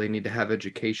goal. They need to have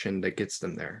education that gets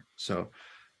them there. So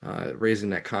raising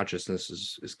that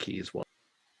consciousness is key as well.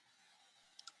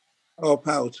 All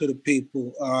power to the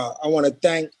people. I want to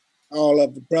thank all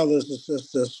of the brothers and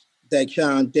sisters that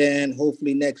chimed in.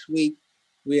 Hopefully next week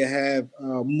we'll have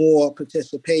more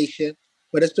participation.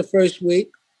 But it's the first week.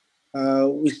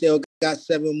 We still got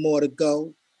 7 more to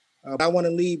go. I want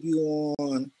to leave you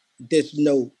on this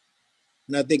note,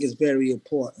 and I think it's very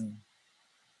important.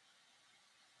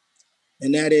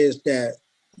 And that is that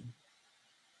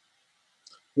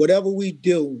whatever we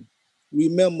do,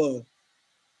 remember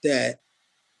that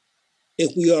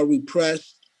if we are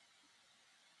repressed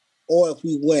or if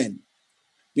we win,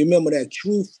 remember that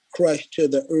truth crushed to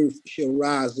the earth shall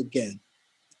rise again.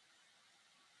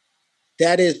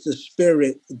 That is the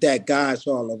spirit that guides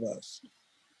all of us.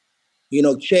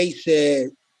 Chase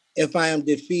said, if I am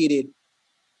defeated,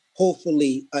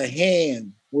 hopefully a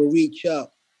hand will reach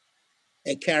up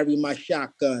and carry my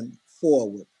shotgun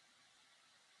forward.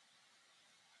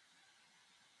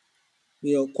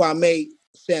 Kwame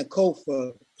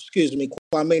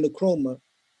Nkrumah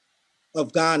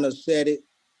of Ghana said it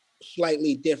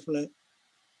slightly different,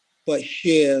 but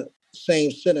share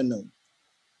same synonym.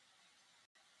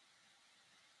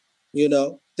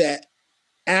 That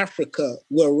Africa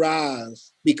will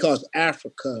rise because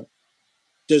Africa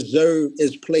deserves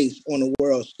its place on the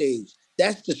world stage.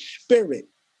 That's the spirit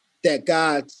that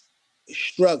guides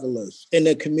strugglers in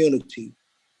the community.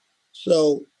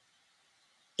 So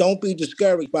don't be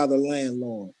discouraged by the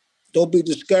landlord. Don't be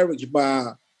discouraged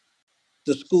by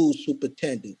the school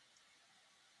superintendent,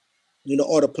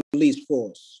 or the police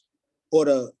force, or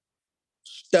the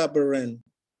stubborn,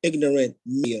 ignorant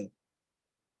mayor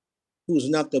who's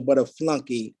nothing but a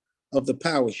flunky of the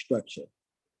power structure.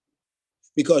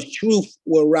 Because truth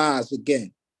will rise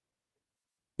again.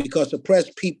 Because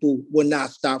oppressed people will not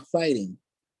stop fighting.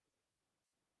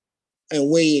 And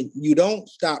when you don't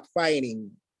stop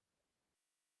fighting,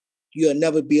 you'll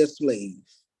never be a slave.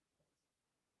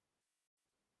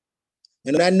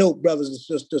 And on that note, brothers and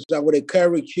sisters, I would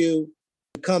encourage you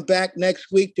to come back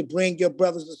next week to bring your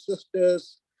brothers and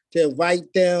sisters, to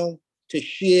invite them to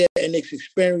share in this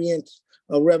experience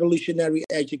of revolutionary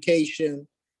education.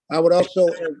 I would also,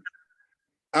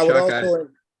 Chuck,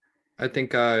 I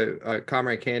think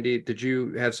Comrade Candy, did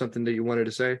you have something that you wanted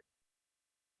to say?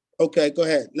 Okay, go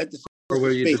ahead. Let the Or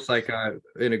were you speak. just like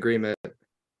in agreement?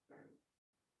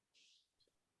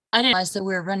 I didn't realize that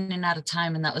we were running out of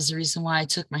time, and that was the reason why I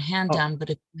took my hand down. But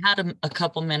if you had a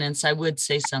couple minutes, I would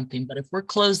say something. But if we're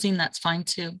closing, that's fine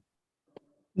too.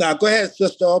 No, go ahead,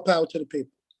 sister. All power to the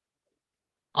people.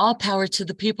 All power to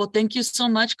the people. Thank you so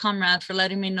much, Comrade, for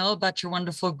letting me know about your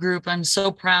wonderful group. I'm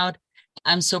so proud.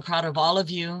 I'm so proud of all of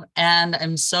you. And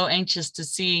I'm so anxious to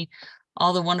see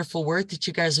all the wonderful work that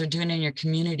you guys are doing in your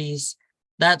communities.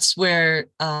 That's where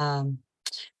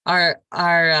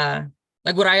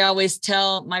like what I always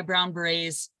tell my Brown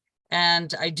Berets,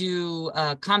 and I do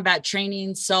combat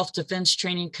training, self-defense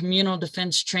training, communal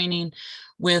defense training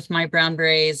with my Brown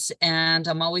Berets. And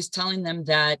I'm always telling them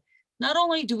that not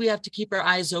only do we have to keep our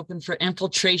eyes open for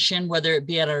infiltration, whether it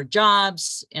be at our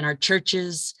jobs, in our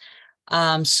churches,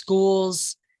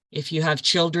 schools, if you have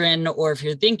children, or if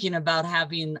you're thinking about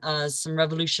having some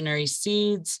revolutionary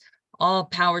seeds, all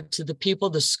power to the people.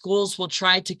 The schools will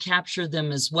try to capture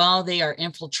them as well. They are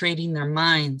infiltrating their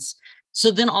minds.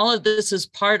 So then all of this is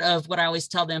part of what I always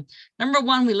tell them. Number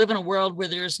one, we live in a world where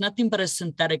there's nothing but a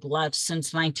synthetic left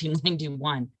since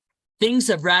 1991. Things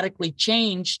have radically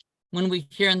changed when we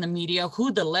hear in the media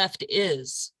who the left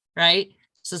is, right?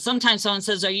 So sometimes someone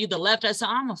says, are you the left? I say,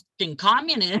 I'm a fucking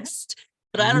communist.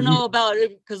 But I don't know about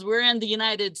it because we're in the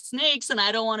United Snakes and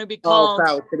I don't want to be called. All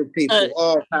power to the people.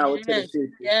 All power to the people.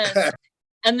 Yes.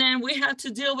 And then we have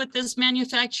to deal with this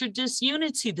manufactured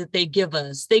disunity that they give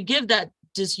us. They give that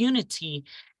disunity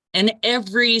in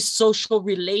every social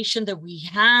relation that we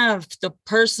have. The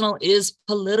personal is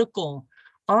political.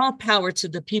 All power to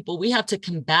the people. We have to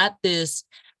combat this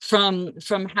from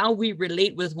how we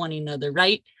relate with one another,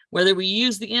 right? Whether we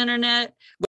use the internet,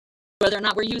 whether or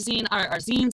not we're using our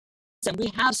zines. And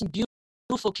we have some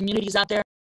beautiful communities out there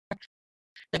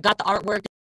that got the artwork,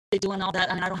 they doing all that.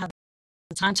 I mean, I don't have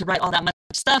the time to write all that much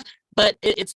stuff, but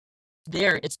it's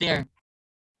there. It's there.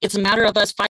 It's a matter of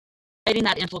us fighting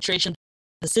that infiltration,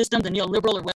 the system, the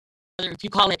neoliberal, or whether if you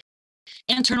call it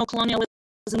internal colonialism,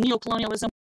 neocolonialism,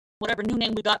 whatever new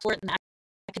name we got for it, and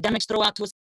academics throw out to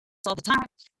us all the time.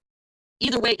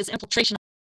 Either way, it's infiltration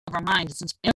of our mind.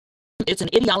 It's an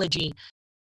ideology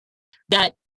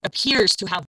that appears to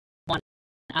have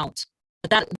out,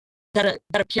 but that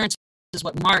appearance is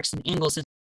what Marx and Engels,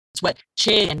 it's what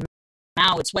Che and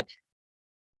Mao, it's what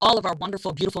all of our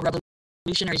wonderful, beautiful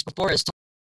revolutionaries before us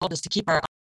told us to keep our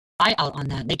eye out on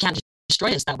that. They can't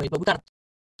destroy us that way, but we got to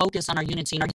focus on our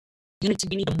unity. And our unity,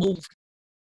 we need to move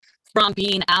from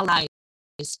being allies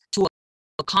to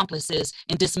accomplices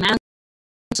and dismantling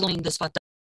this fucked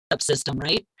up system,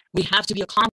 right? We have to be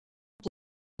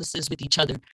accomplices with each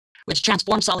other, which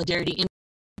transforms solidarity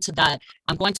into that.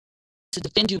 I'm going to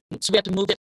defend you. So we have to move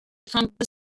it from the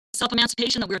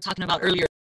self-emancipation that we were talking about earlier.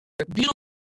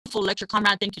 Beautiful lecture,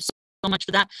 Comrade. Thank you so much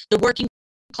for that. The working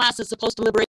class is supposed to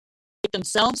liberate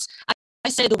themselves. I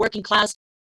say the working class,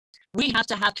 we have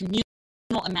to have communal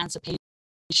emancipation.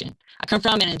 I come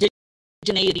from an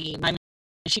indigeneity. My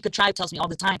Mexica tribe tells me all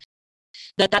the time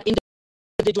that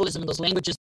individualism and those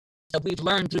languages that we've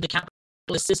learned through the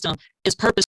capitalist system is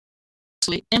purposely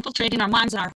infiltrating our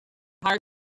minds and our hearts,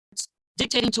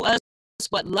 dictating to us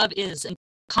what love is. And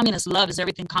communist love is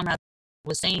everything Comrade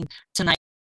was saying tonight,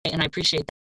 and I appreciate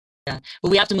that. But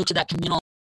we have to move to that communal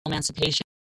emancipation,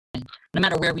 no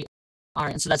matter where we are.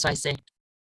 And so that's why I say,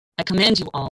 I commend you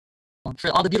all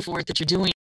for all the beautiful work that you're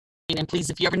doing. And please,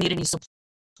 if you ever need any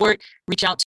support, reach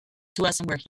out to us, and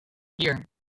we're here.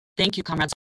 Thank you,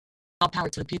 comrades. All power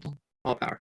to the people. All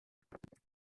power.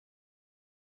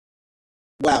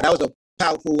 Wow, that was a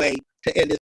powerful way to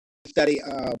end this study.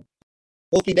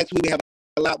 Hopefully next week we have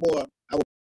a lot more our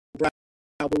Brown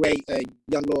Beret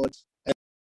Young Lords and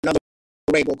another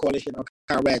Rainbow Coalition of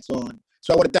comrades on.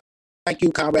 So I want to thank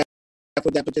you, comrade,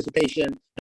 for that participation. And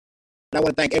I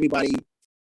want to thank everybody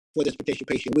for this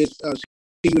participation. We'll see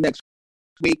you next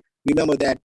week. Remember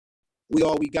that we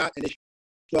all we got, and this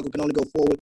struggle can only go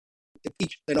forward if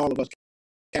each and all of us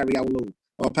carry our load.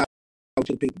 All power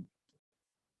to the people.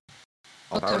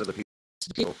 All power to the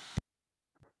people.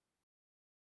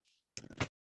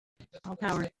 All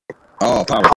power. All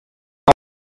power.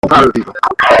 All power to the people.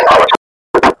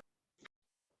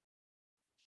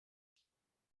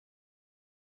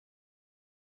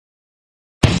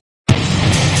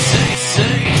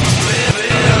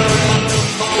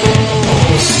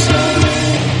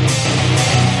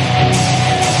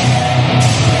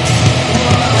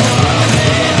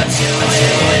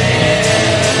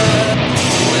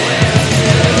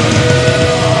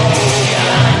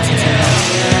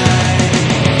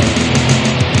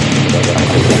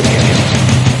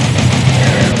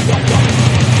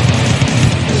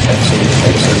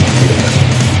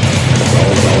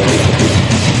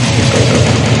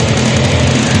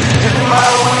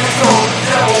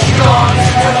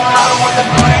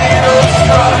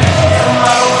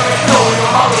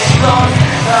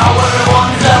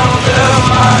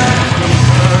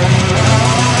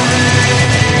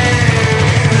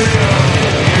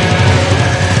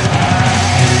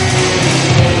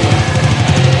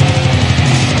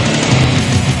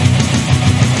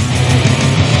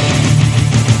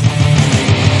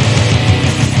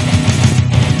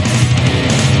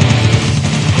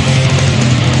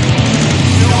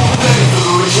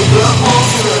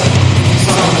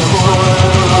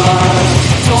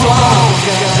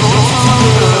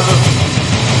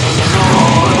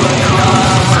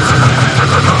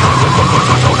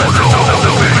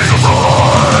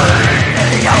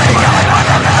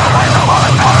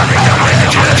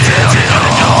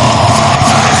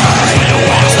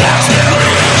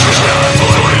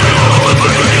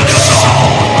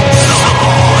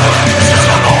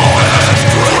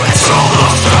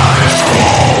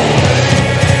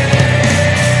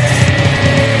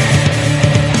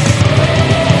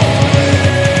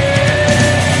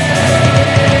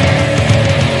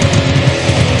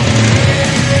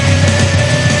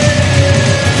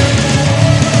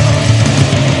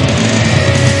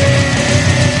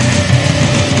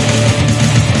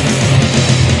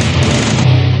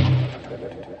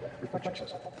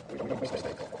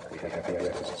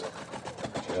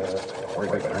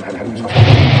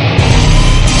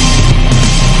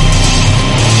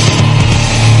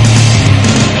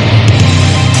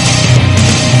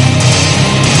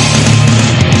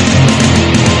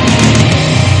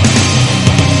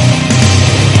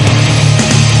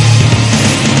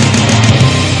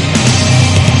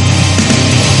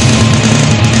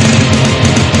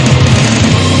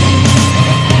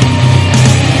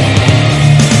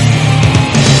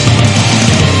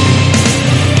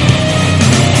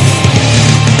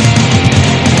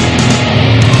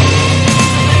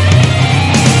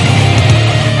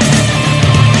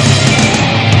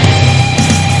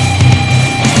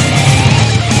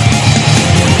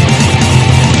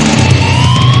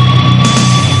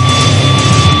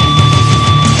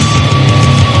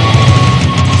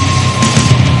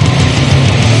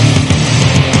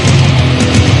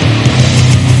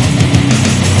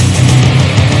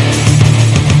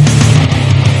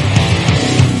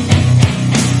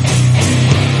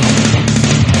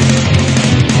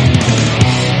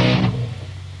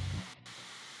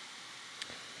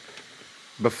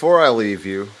 Before I leave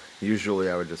you, usually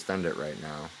I would just end it right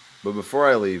now, but before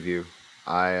I leave you,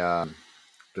 I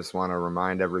just want to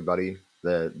remind everybody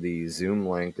that the Zoom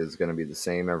link is going to be the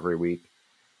same every week.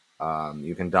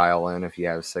 You can dial in if you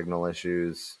have signal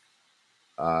issues,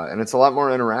 and it's a lot more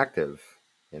interactive.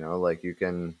 Like you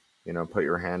can, put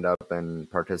your hand up and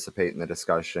participate in the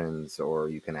discussions, or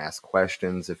you can ask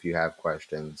questions if you have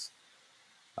questions.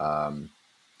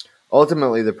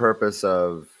 Ultimately, the purpose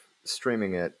of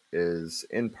streaming it is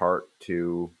in part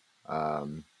to,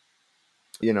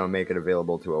 make it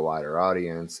available to a wider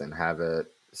audience and have it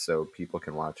so people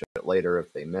can watch it later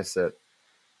if they miss it.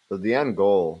 But the end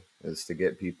goal is to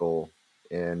get people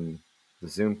in the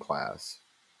Zoom class.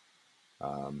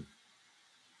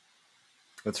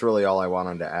 That's really all I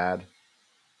wanted to add.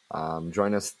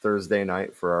 Join us Thursday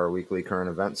night for our weekly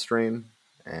current event stream.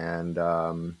 And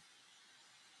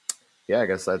yeah, I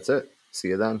guess that's it. See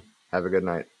you then. Have a good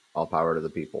night. All power to the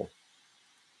people.